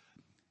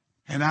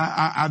 And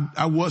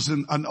I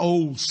wasn't an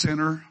old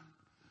sinner,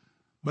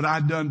 but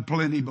I'd done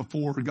plenty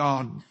before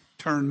God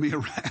turned me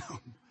around.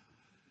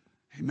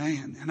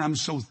 Amen. And I'm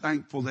so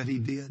thankful that he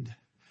did.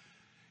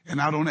 And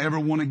I don't ever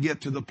want to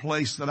get to the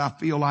place that I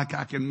feel like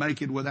I can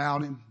make it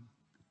without him.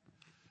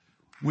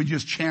 We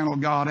just channel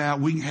God out.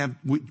 We can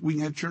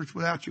have church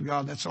without you,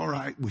 God. That's all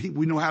right.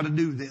 We know how to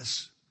do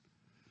this.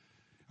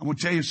 I'm going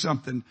to tell you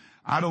something.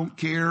 I don't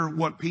care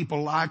what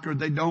people like or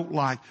they don't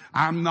like.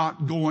 I'm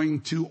not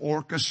going to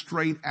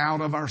orchestrate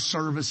out of our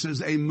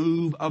services a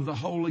move of the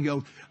Holy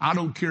Ghost. I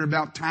don't care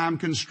about time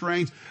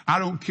constraints. I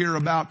don't care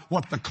about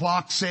what the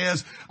clock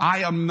says.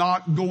 I am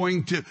not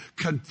going to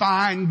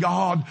confine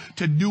God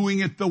to doing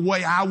it the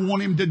way I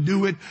want Him to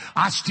do it.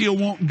 I still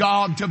want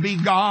God to be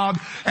God,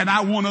 and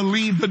I want to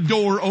leave the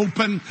door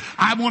open.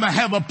 I want to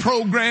have a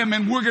program,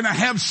 and we're going to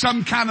have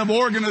some kind of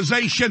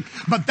organization,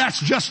 but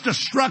that's just a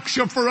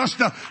structure for us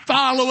to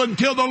follow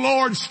until the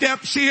Lord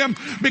steps in,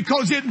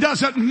 because it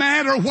doesn't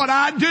matter what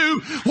I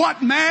do.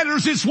 What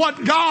matters is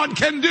what God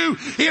can do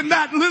in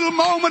that little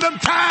moment of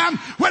time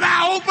when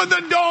I open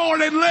the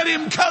door and let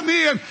Him come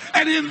in,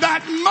 and in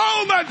that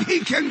moment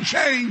He can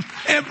change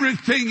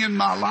everything in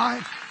my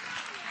life.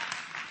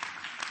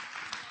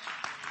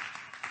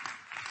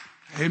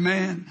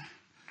 Amen.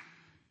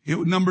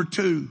 Number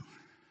two,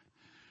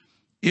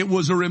 it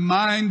was a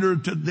reminder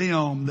to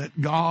them that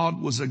God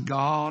was a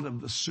God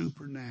of the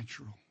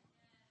supernatural.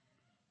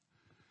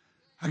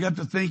 I got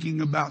to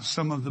thinking about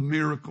some of the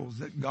miracles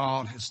that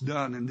God has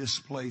done in this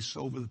place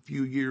over the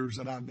few years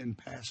that I've been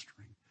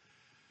pastoring.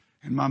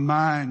 And my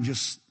mind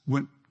just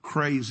went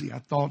crazy. I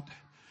thought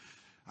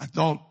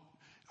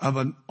of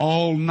an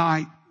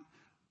all-night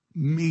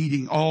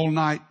meeting,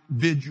 all-night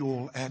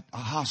vigil at a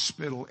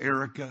hospital,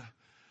 Erica,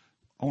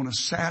 on a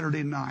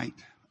Saturday night,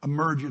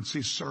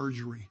 emergency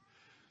surgery.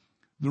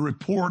 The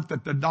report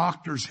that the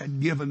doctors had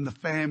given the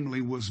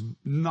family was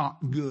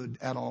not good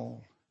at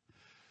all.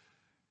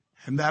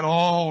 And that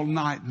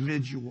all-night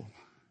vigil,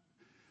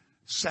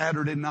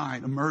 Saturday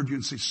night,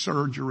 emergency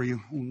surgery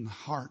on the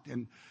heart,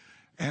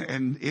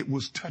 and it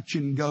was touch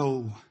and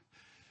go.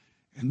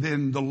 And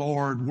then the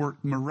Lord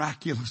worked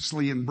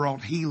miraculously and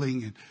brought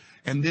healing.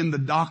 And then the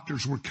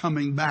doctors were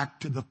coming back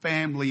to the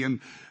family, and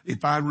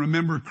if I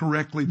remember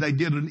correctly, they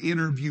did an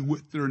interview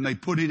with her and they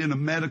put it in a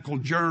medical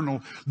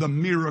journal, the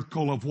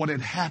miracle of what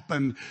had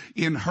happened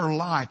in her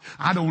life.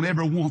 I don't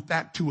ever want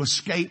that to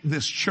escape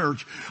this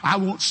church. I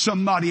want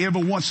somebody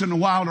every once in a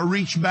while to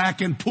reach back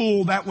and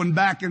pull that one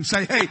back and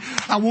say, hey,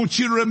 I want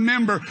you to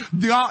remember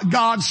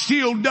God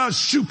still does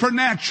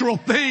supernatural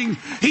things.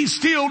 He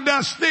still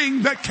does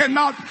things that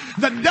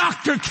the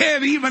doctor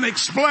can't even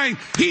explain.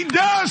 He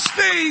does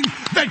things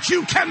that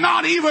you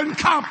cannot even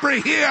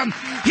comprehend.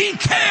 He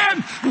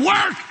can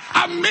work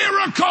a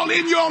miracle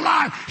in your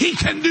life. He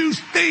can do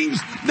things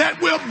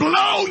that will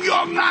blow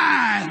your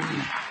mind.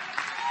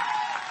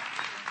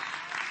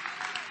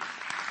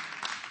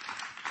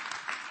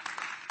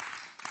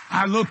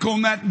 I look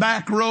on that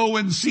back row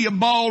and see a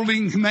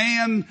balding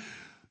man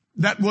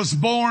that was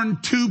born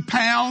 2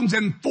 pounds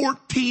and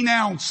 14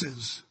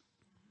 ounces.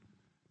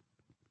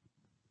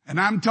 And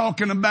I'm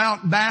talking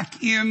about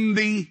back in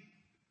the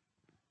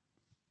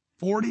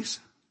 40s.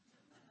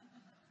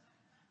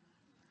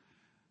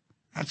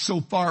 That's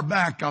so far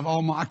back,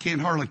 I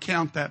can't hardly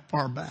count that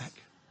far back.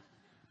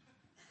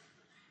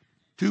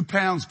 2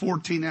 pounds,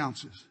 14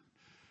 ounces.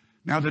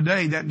 Now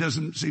today, that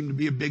doesn't seem to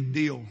be a big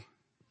deal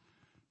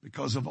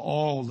because of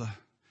all the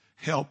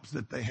help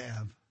that they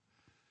have.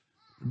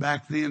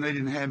 Back then, they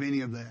didn't have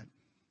any of that.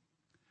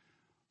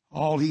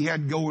 All he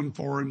had going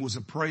for him was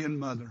a praying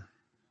mother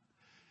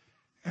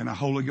and a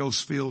Holy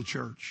Ghost filled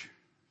church.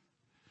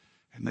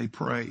 And they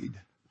prayed.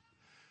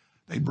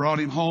 They brought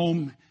him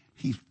home.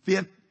 He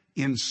fit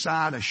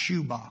inside a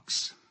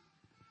shoebox.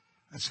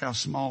 That's how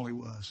small he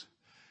was.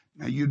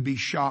 Now you'd be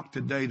shocked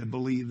today to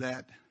believe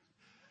that,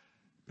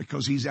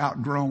 because he's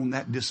outgrown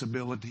that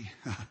disability.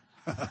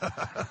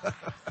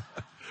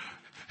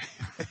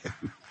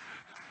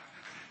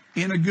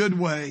 In a good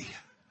way.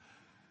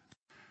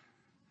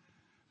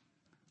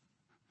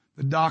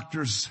 The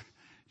doctors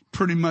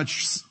pretty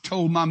much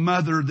told my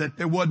mother that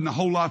there wasn't a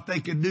whole lot they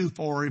could do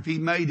for her if he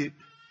made it.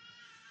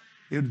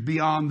 It was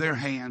beyond their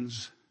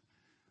hands.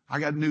 I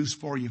got news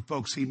for you,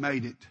 folks. He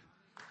made it.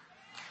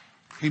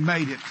 He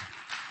made it.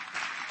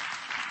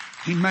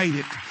 He made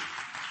it.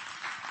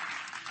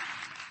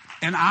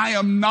 And I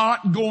am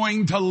not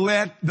going to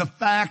let the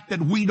fact that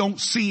we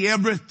don't see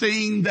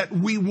everything that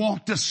we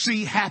want to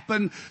see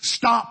happen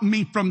stop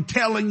me from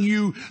telling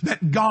you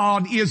that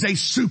God is a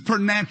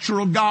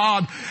supernatural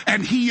God,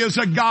 and He is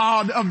a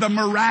God of the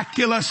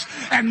miraculous,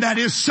 and that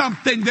is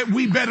something that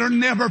we better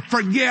never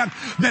forget,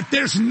 that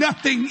there's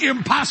nothing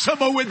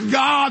impossible with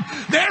God.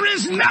 There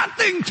is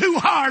nothing too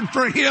hard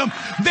for Him.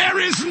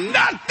 There is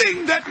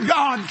nothing that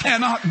God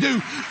cannot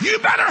do. You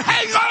better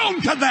hang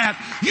on to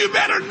that. You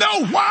better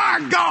know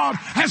why God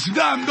has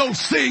done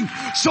those things,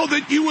 so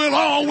that you will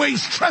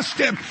always trust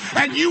Him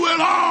and you will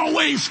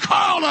always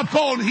call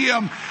upon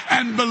Him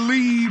and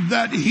believe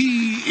that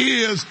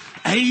He is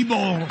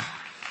able.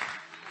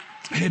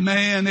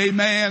 Amen,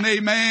 amen,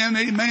 amen, amen,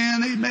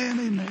 amen,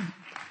 amen.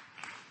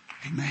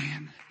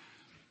 Amen.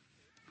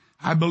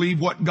 I believe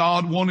what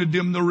God wanted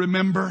them to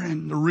remember,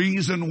 and the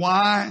reason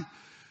why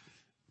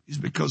is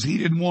because He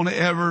didn't want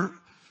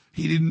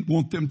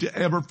them to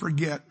ever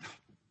forget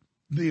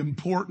the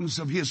importance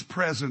of His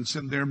presence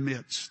in their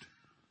midst.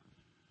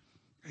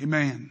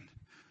 Amen.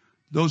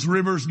 Those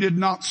rivers did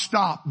not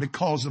stop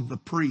because of the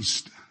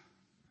priest.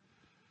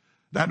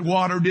 That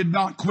water did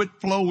not quit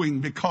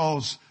flowing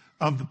because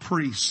of the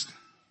priest.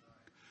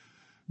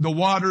 The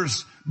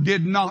waters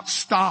did not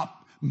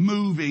stop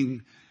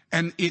moving,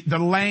 and the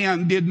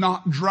land did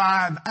not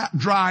dry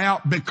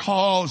out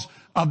because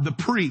of the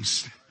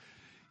priest.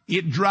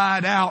 It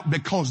dried out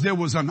because there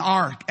was an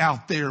ark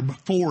out there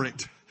before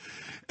it.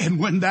 And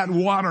when that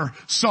water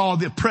saw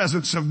the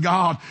presence of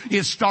God,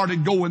 it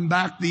started going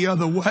back the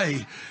other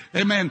way.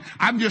 Amen.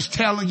 I'm just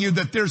telling you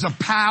that there's a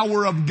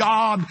power of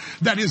God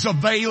that is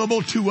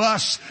available to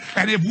us.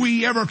 And if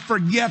we ever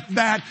forget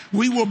that,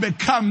 we will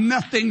become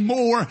nothing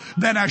more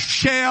than a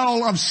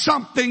shell of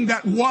something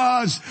that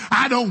was.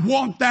 I don't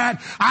want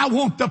that. I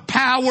want the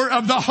power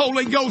of the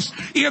Holy Ghost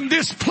in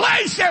this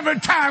place every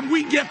time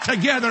we get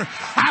together.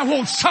 I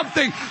want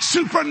something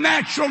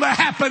supernatural to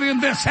happen in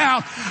this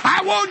house.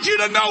 I want you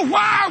to know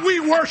why we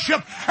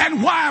worship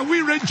and why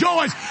we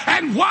rejoice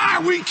and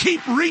why we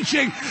keep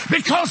reaching,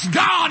 because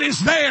God is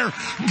there.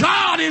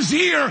 God is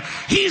here.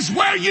 He's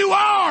where you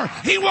are.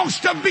 He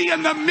wants to be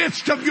in the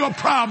midst of your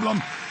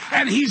problem,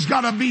 and He's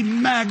got to be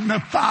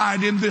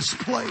magnified in this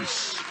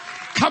place.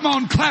 Come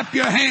on, clap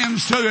your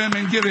hands to Him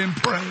and give Him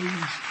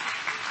praise.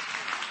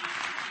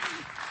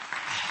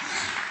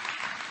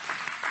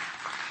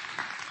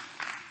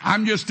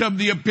 I'm just of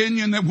the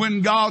opinion that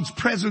when God's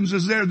presence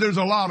is there, there's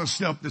a lot of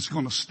stuff that's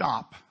going to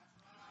stop.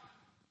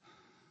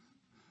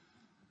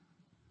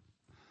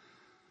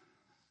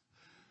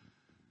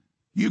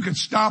 You could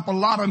stop a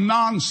lot of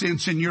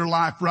nonsense in your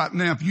life right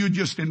now if you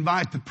just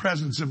invite the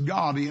presence of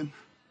God in.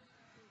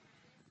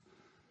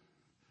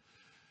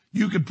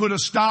 You could put a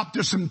stop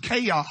to some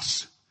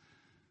chaos,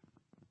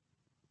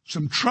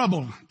 some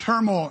trouble,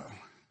 turmoil,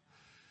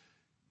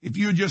 if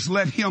you just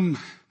let Him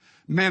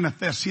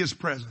manifest His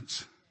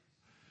presence.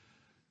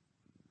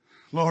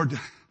 Lord,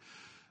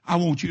 I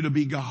want you to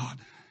be God.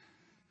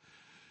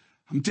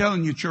 I'm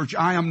telling you, church,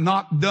 I am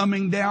not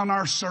dumbing down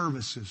our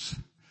services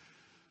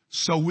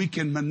so we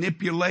can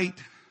manipulate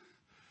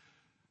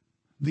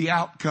the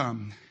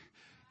outcome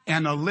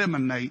and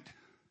eliminate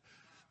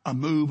a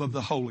move of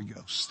the Holy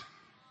Ghost.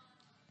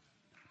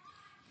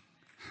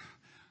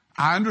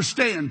 I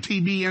understand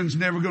TBN's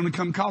never going to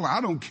come calling. I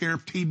don't care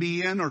if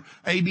TBN or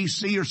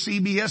ABC or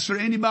CBS or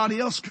anybody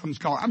else comes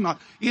calling. I'm not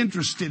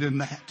interested in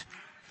that.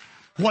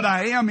 What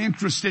I am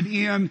interested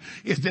in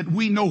is that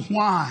we know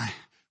why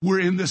we're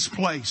in this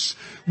place.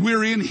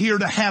 We're in here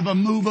to have a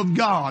move of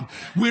God.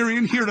 We're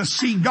in here to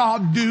see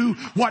God do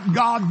what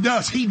God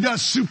does. He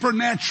does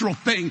supernatural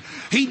things.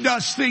 He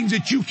does things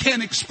that you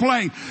can't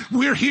explain.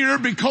 We're here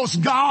because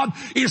God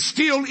is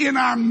still in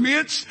our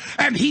midst,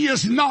 and He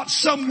is not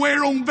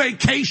somewhere on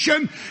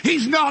vacation.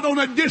 He's not on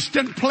a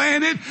distant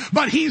planet,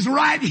 but He's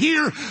right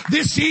here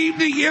this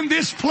evening in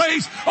this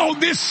place on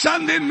this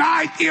Sunday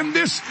night in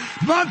this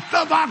month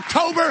of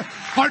October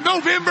or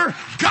November.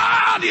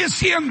 God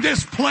is in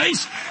this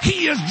place.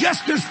 He is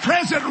just as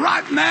present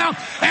right now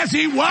as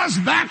He was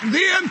back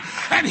then.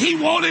 And He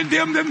wanted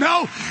them to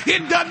know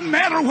it doesn't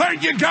matter where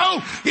you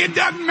go. It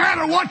doesn't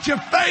matter what you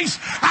face.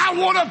 I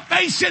want to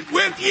face it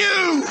with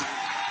you.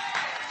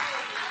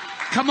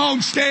 Come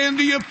on, stand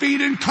to your feet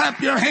and clap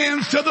your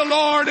hands to the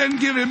Lord and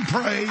give Him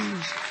praise.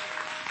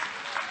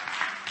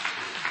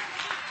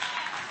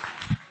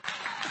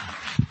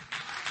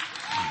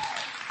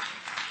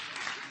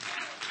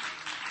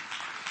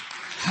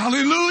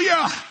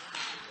 Hallelujah.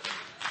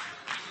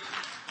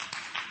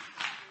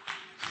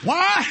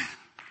 Why?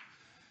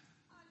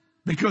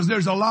 Because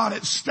there's a lot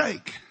at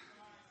stake.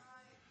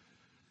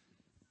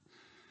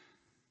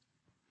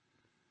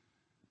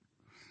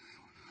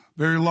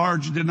 Very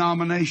large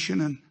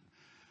denomination in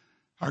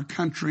our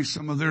country,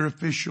 some of their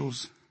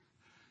officials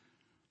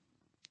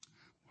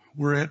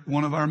were at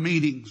one of our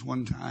meetings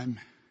one time,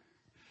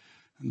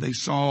 and they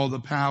saw the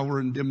power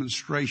and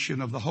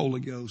demonstration of the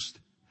Holy Ghost.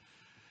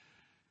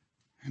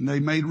 And they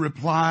made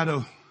reply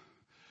to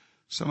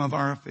some of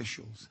our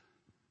officials.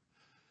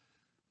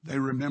 They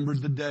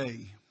remembered the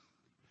day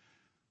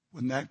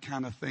when that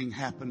kind of thing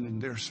happened in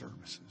their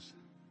services.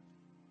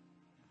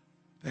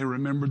 They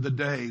remembered the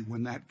day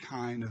when that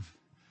kind of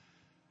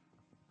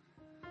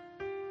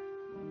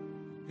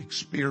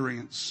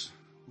experience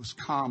was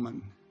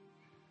common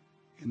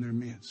in their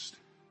midst.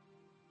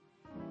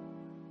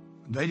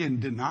 They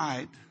didn't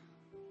deny it.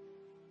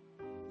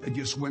 They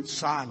just went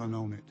silent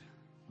on it.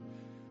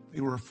 They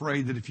were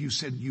afraid that if you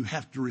said you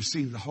have to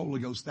receive the Holy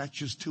Ghost, that's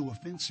just too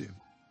offensive.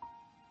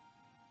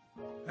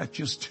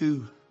 That's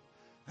too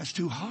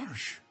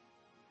harsh.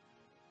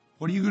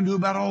 What are you going to do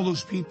about all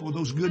those people,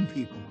 those good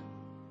people?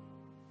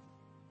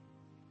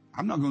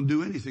 I'm not going to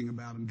do anything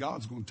about them.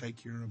 God's going to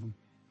take care of them.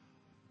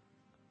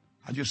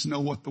 I just know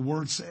what the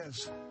Word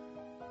says.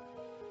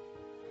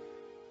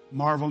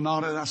 Marvel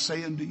not at I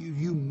say unto you,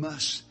 you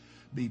must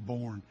be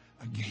born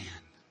again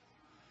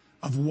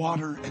of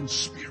water and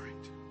Spirit.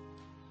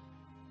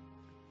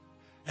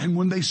 And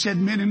when they said,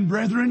 men and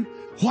brethren,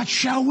 what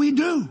shall we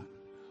do?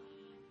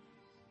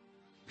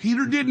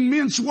 Peter didn't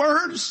mince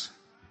words.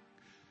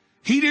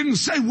 He didn't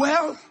say,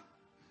 well,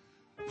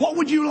 What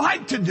would you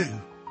like to do?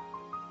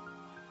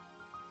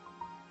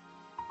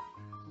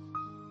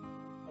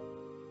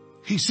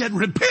 He said,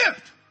 repent.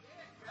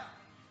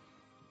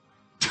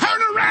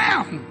 Turn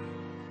around.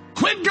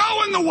 Quit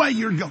going the way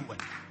you're going.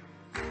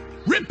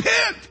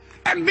 Repent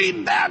and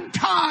be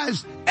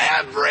baptized,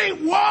 every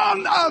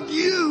one of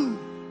you,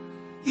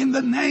 in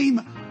the name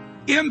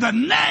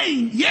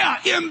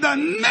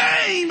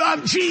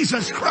of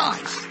Jesus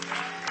Christ,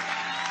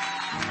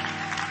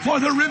 for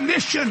the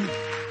remission of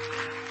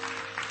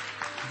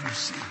your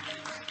sins.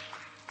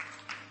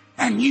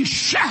 And you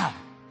shall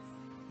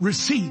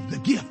receive the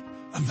gift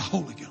of the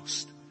Holy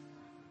Ghost.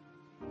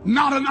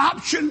 Not an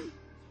option,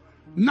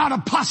 not a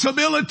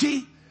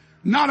possibility,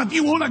 not if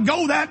you want to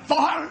go that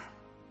far.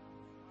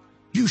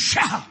 You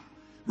shall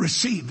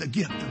receive the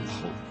gift of the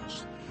Holy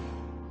Ghost.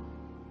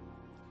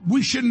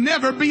 We should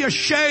never be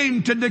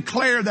ashamed to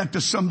declare that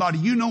to somebody.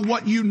 You know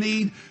what you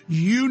need?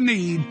 You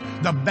need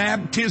the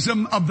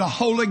baptism of the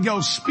Holy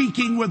Ghost,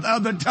 speaking with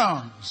other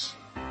tongues.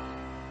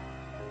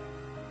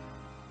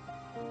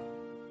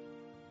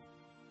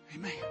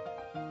 Amen.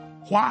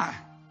 Why?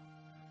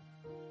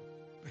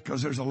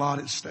 Because there's a lot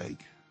at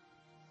stake.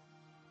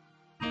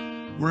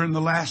 We're in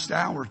the last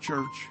hour,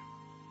 church.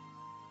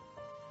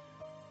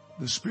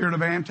 The spirit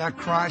of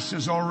Antichrist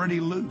is already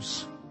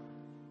loose.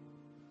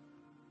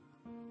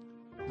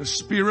 The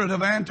spirit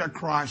of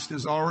Antichrist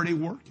is already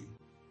working.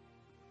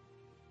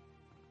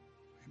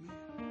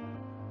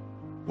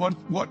 Amen.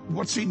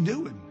 What's he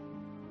doing?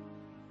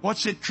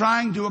 What's it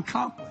trying to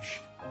accomplish?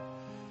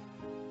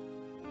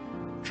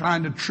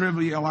 Trying to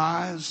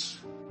trivialize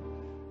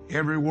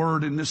every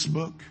word in this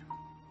book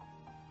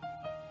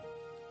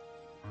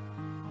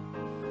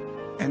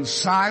and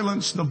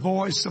silence the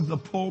voice of the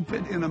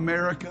pulpit in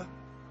America.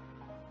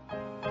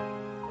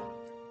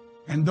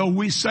 And though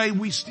we say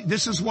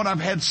this is what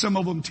I've had some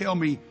of them tell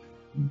me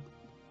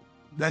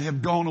that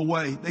have gone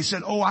away. They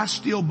said, oh, I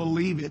still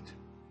believe it.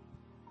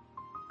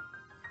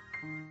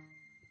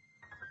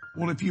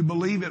 Well, if you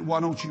believe it,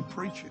 why don't you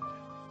preach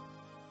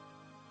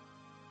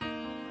it?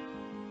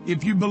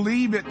 If you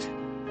believe it,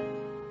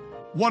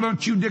 why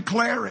don't you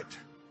declare it?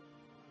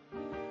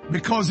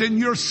 Because in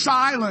your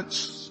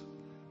silence,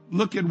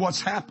 look at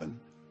what's happened.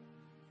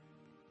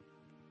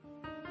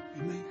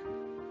 Amen.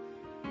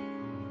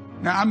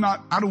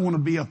 Now, I don't want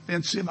to be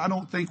offensive. I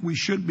don't think we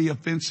should be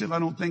offensive. I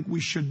don't think we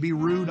should be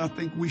rude. I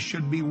think we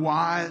should be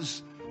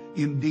wise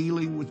in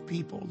dealing with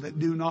people that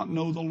do not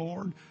know the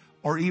Lord,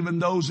 or even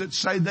those that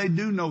say they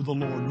do know the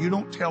Lord. You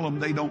don't tell them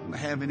they don't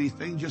have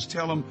anything. Just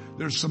tell them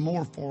there's some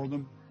more for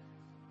them.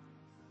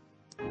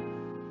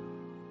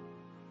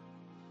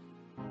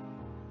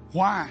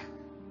 Why?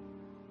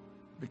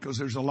 Because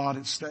there's a lot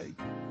at stake.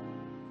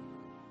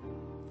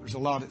 There's a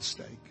lot at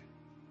stake.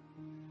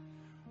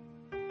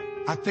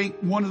 I think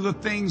one of the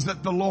things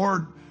that the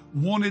Lord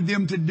wanted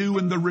them to do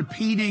in the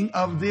repeating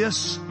of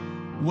this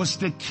was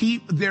to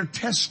keep their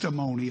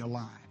testimony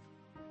alive.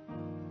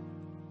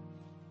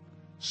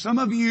 Some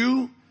of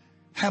you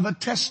have a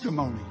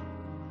testimony.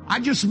 I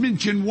just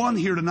mentioned one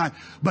here tonight,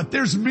 but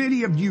there's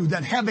many of you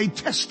that have a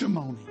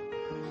testimony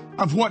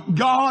of what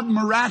God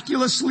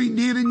miraculously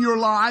did in your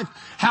life,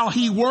 how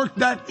He worked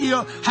that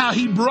ill, how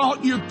He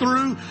brought you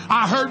through.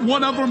 I heard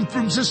one of them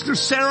from Sister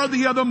Sarah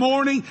the other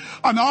morning,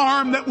 an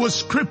arm that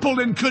was crippled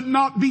and could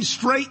not be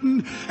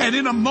straightened, and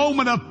in a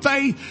moment of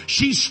faith,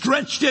 she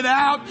stretched it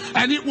out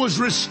and it was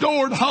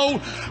restored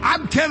whole.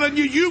 I'm telling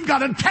you, you've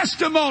got a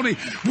testimony.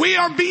 We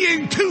are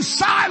being too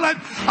silent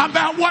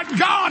about what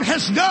God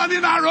has done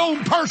in our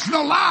own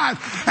personal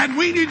life, and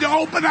we need to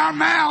open our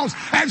mouths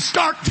and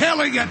start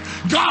telling it.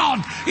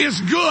 God is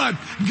good.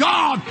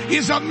 God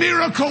is a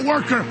miracle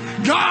worker.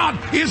 God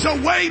is a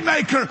way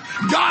maker.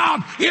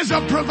 God is a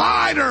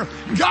provider.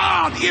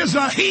 God is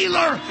a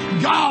healer.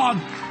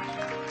 God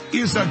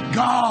is a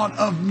God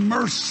of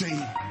mercy.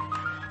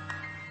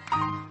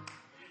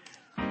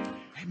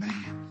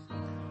 Amen.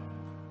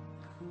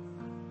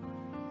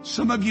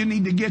 Some of you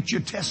need to get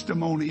your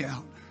testimony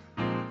out,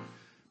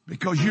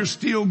 because you're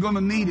still going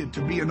to need it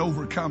to be an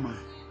overcomer.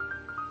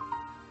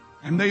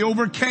 And they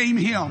overcame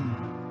Him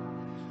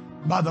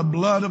by the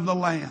blood of the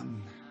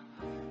Lamb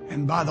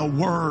and by the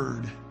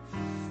word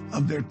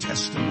of their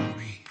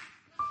testimony.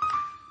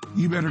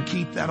 You better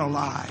keep that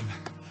alive.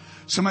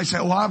 Somebody say,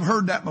 oh, I've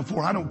heard that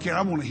before. I don't care.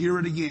 I want to hear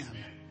it again.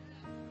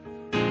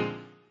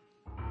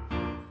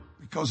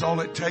 Because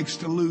all it takes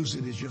to lose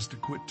it is just to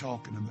quit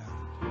talking about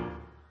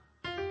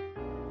it.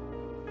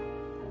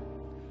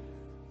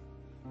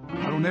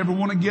 I don't ever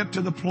want to get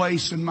to the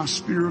place in my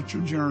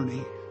spiritual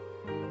journey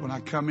when I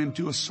come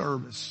into a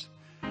service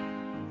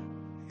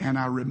and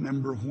I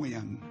remember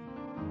when.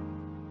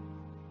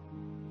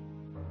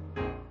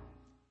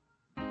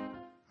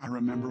 I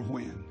remember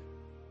when.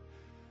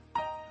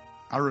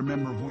 I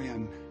remember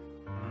when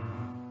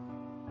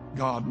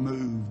God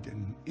moved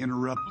and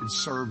interrupted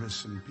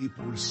service and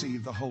people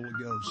received the Holy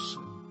Ghost.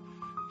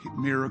 And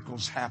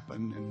miracles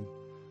happened and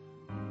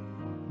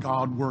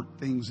God worked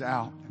things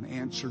out and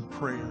answered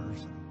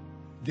prayers and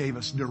gave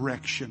us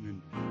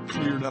direction and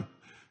cleared up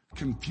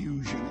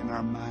confusion in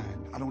our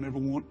mind. I don't ever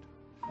want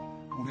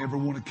don't ever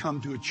want to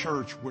come to a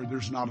church where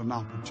there's not an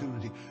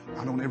opportunity.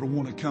 I don't ever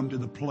want to come to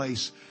the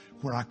place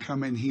where I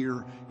come in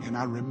here and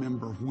I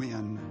remember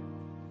when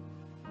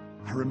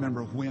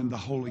the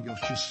Holy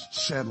Ghost just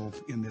settled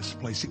in this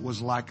place. It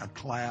was like a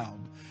cloud.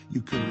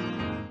 You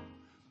couldn't.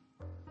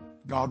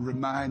 God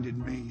reminded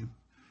me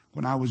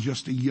when I was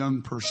just a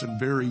young person,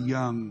 very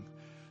young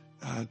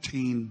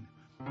teen.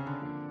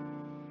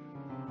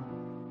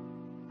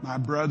 My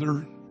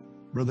Brother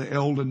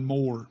Eldon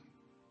Moore,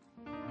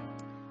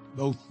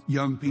 both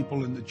young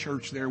people in the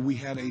church there, we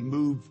had a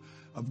move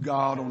of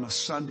God on a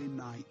Sunday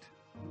night.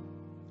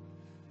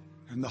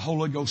 And the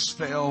Holy Ghost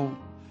fell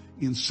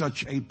in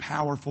such a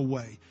powerful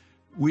way.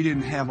 We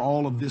didn't have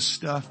all of this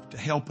stuff to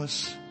help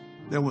us.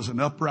 There was an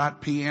upright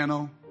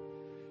piano,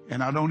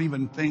 and I don't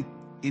even think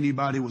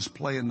anybody was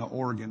playing the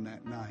organ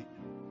that night.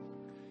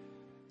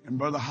 And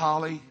Brother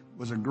Holly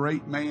was a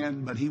great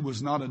man, but he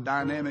was not a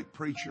dynamic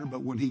preacher.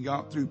 But when he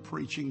got through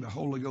preaching, the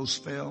Holy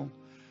Ghost fell.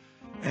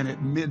 And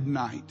at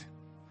midnight,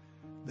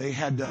 they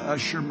had to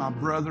usher my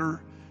brother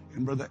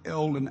and Brother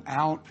Eldon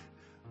out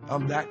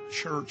of that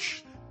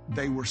church.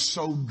 They were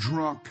so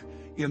drunk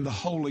in the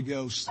Holy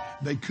Ghost,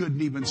 they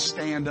couldn't even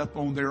stand up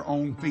on their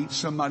own feet.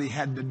 Somebody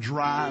had to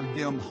drive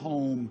them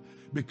home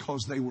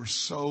because they were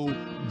so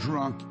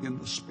drunk in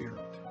the Spirit.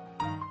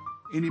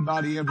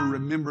 Anybody ever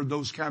remember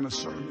those kind of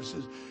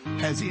services?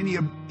 Has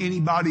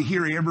anybody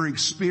here ever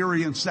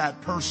experienced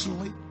that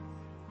personally?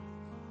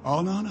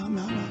 Oh, no.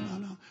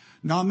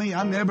 Not me.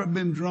 I've never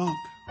been drunk.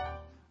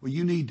 Well,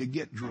 you need to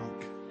get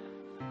drunk.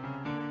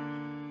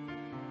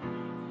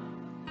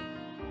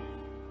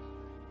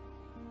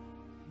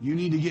 You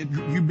need to get,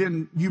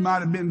 you might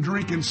have been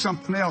drinking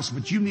something else,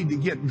 but you need to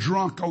get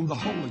drunk on the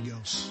Holy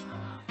Ghost.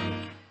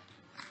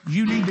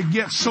 You need to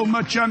get so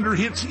much under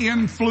His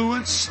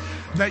influence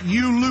that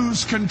you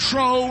lose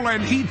control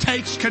and He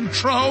takes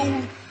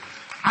control.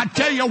 I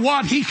tell you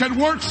what, He can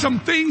work some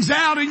things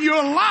out in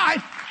your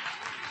life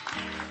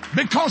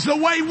because the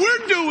way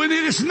we're doing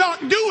it is not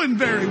doing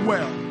very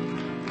well.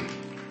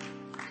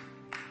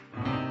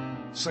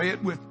 Say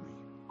it with me.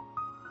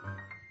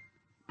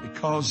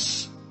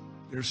 Because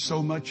there's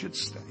so much at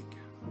stake.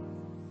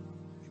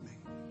 Amen.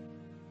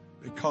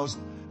 Because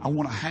I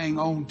want to hang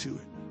on to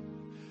it.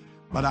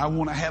 But I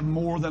want to have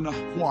more than a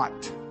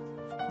what.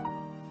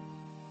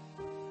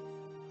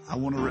 I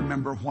want to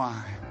remember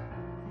why.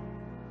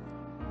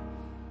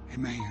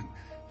 Amen.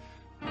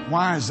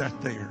 Why is that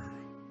there?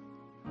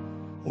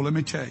 Well, let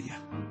me tell you.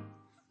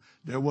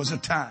 There was a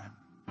time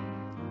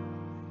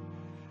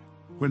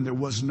when there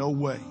was no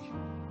way.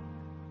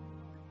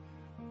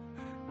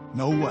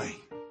 No way.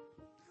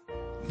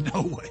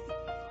 No way.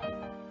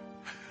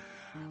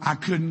 I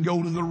couldn't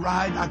go to the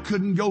right, I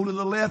couldn't go to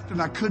the left,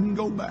 and I couldn't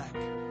go back.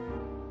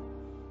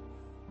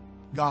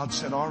 God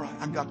said, all right,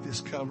 I got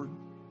this covered.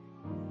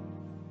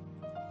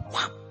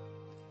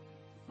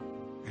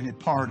 And it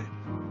parted.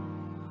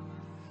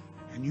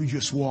 And you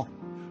just walked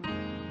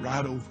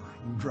right over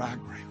on dry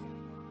ground.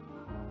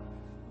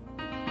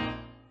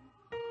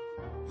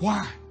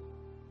 Why?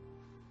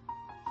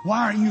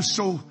 Why are you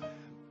so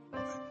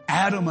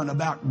adamant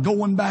about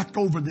going back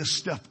over this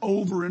stuff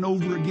over and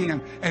over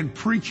again and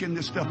preaching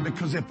this stuff?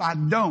 Because if I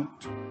don't,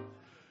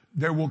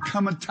 there will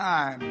come a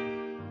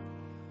time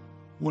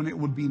when it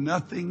would be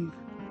nothing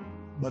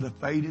but a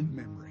faded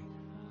memory.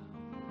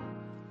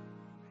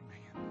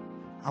 Amen.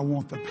 I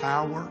want the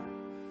power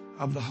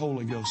of the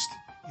Holy Ghost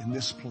in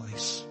this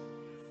place.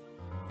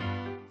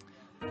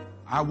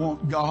 I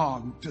want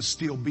God to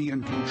still be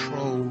in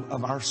control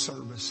of our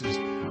services.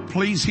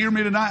 Please hear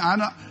me tonight.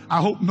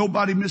 I hope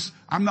nobody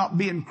I'm not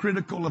being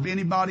critical of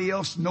anybody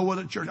else, no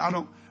other church.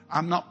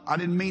 I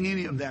didn't mean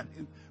any of that.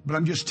 But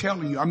I'm just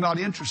telling you, I'm not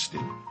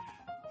interested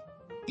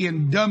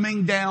in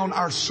dumbing down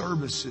our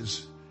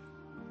services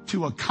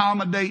to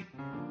accommodate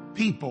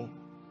people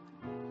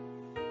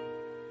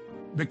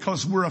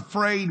because we're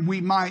afraid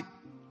we might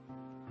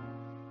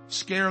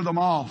scare them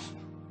off.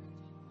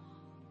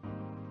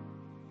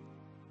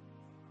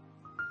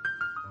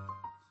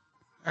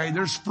 Hey,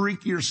 there's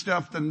freakier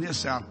stuff than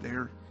this out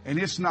there, and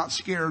it's not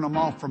scaring them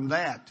off from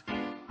that.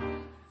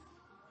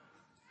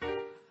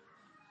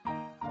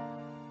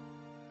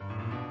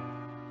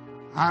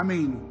 I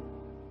mean,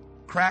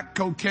 crack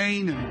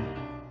cocaine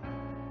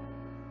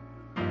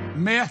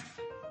and meth.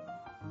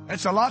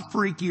 That's a lot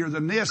freakier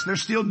than this. They're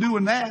still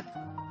doing that.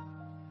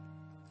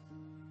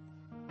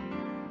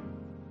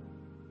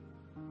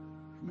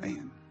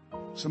 Man,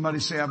 somebody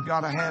say, I've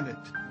got to have it.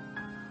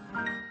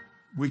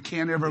 We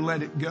can't ever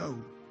let it go.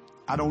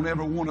 I don't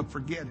ever want to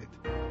forget it.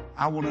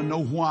 I want to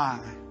know why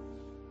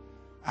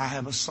I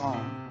have a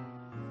song.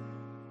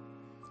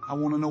 I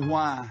want to know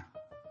why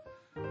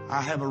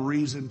I have a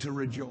reason to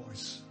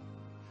rejoice.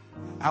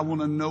 I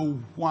want to know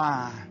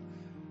why.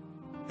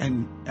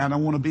 And I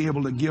want to be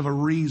able to give a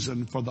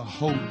reason for the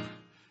hope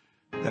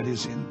that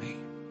is in me.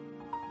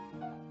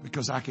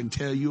 Because I can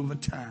tell you of a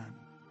time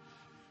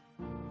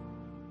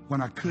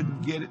when I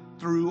couldn't get it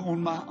through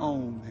on my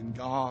own, and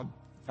God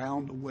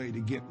found a way to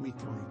get me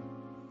through.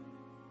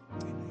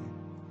 Amen.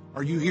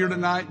 Are you here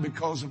tonight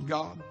because of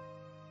God?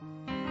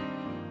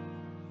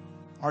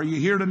 Are you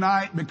here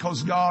tonight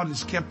because God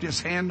has kept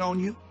His hand on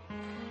you?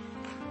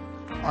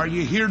 Are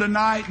you here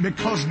tonight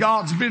because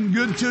God's been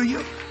good to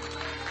you?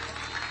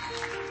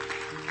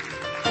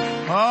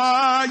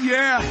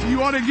 Yeah,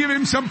 you ought to give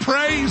Him some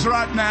praise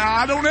right now.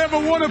 I don't ever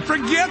want to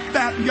forget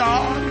that,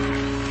 God.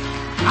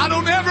 I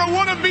don't ever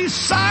want to be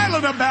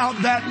silent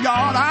about that,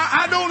 God.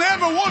 I don't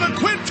ever want to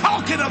quit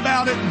talking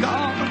about it,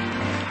 God.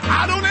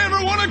 I don't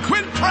ever want to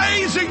quit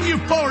praising You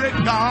for it,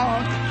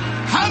 God.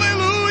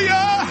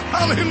 Hallelujah,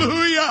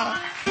 hallelujah.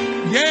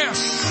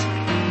 Yes,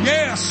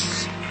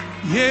 yes,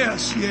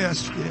 yes,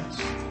 yes,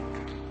 yes.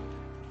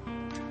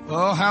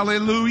 Oh,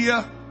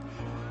 hallelujah.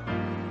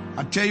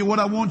 I tell you what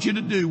I want you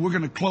to do. We're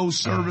going to close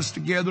service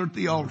together at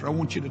the altar. I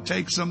want you to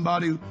take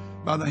somebody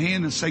by the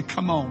hand and say,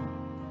 come on.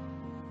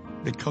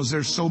 Because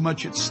there's so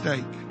much at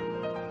stake.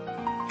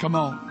 Come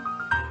on.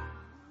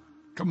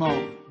 Come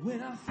on.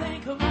 When I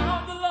think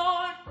about the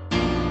Lord,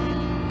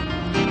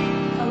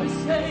 how He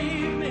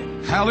saved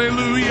me.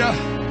 Hallelujah.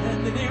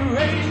 And then He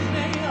raised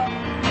me up.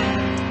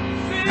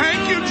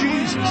 Thank You,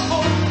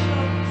 Jesus.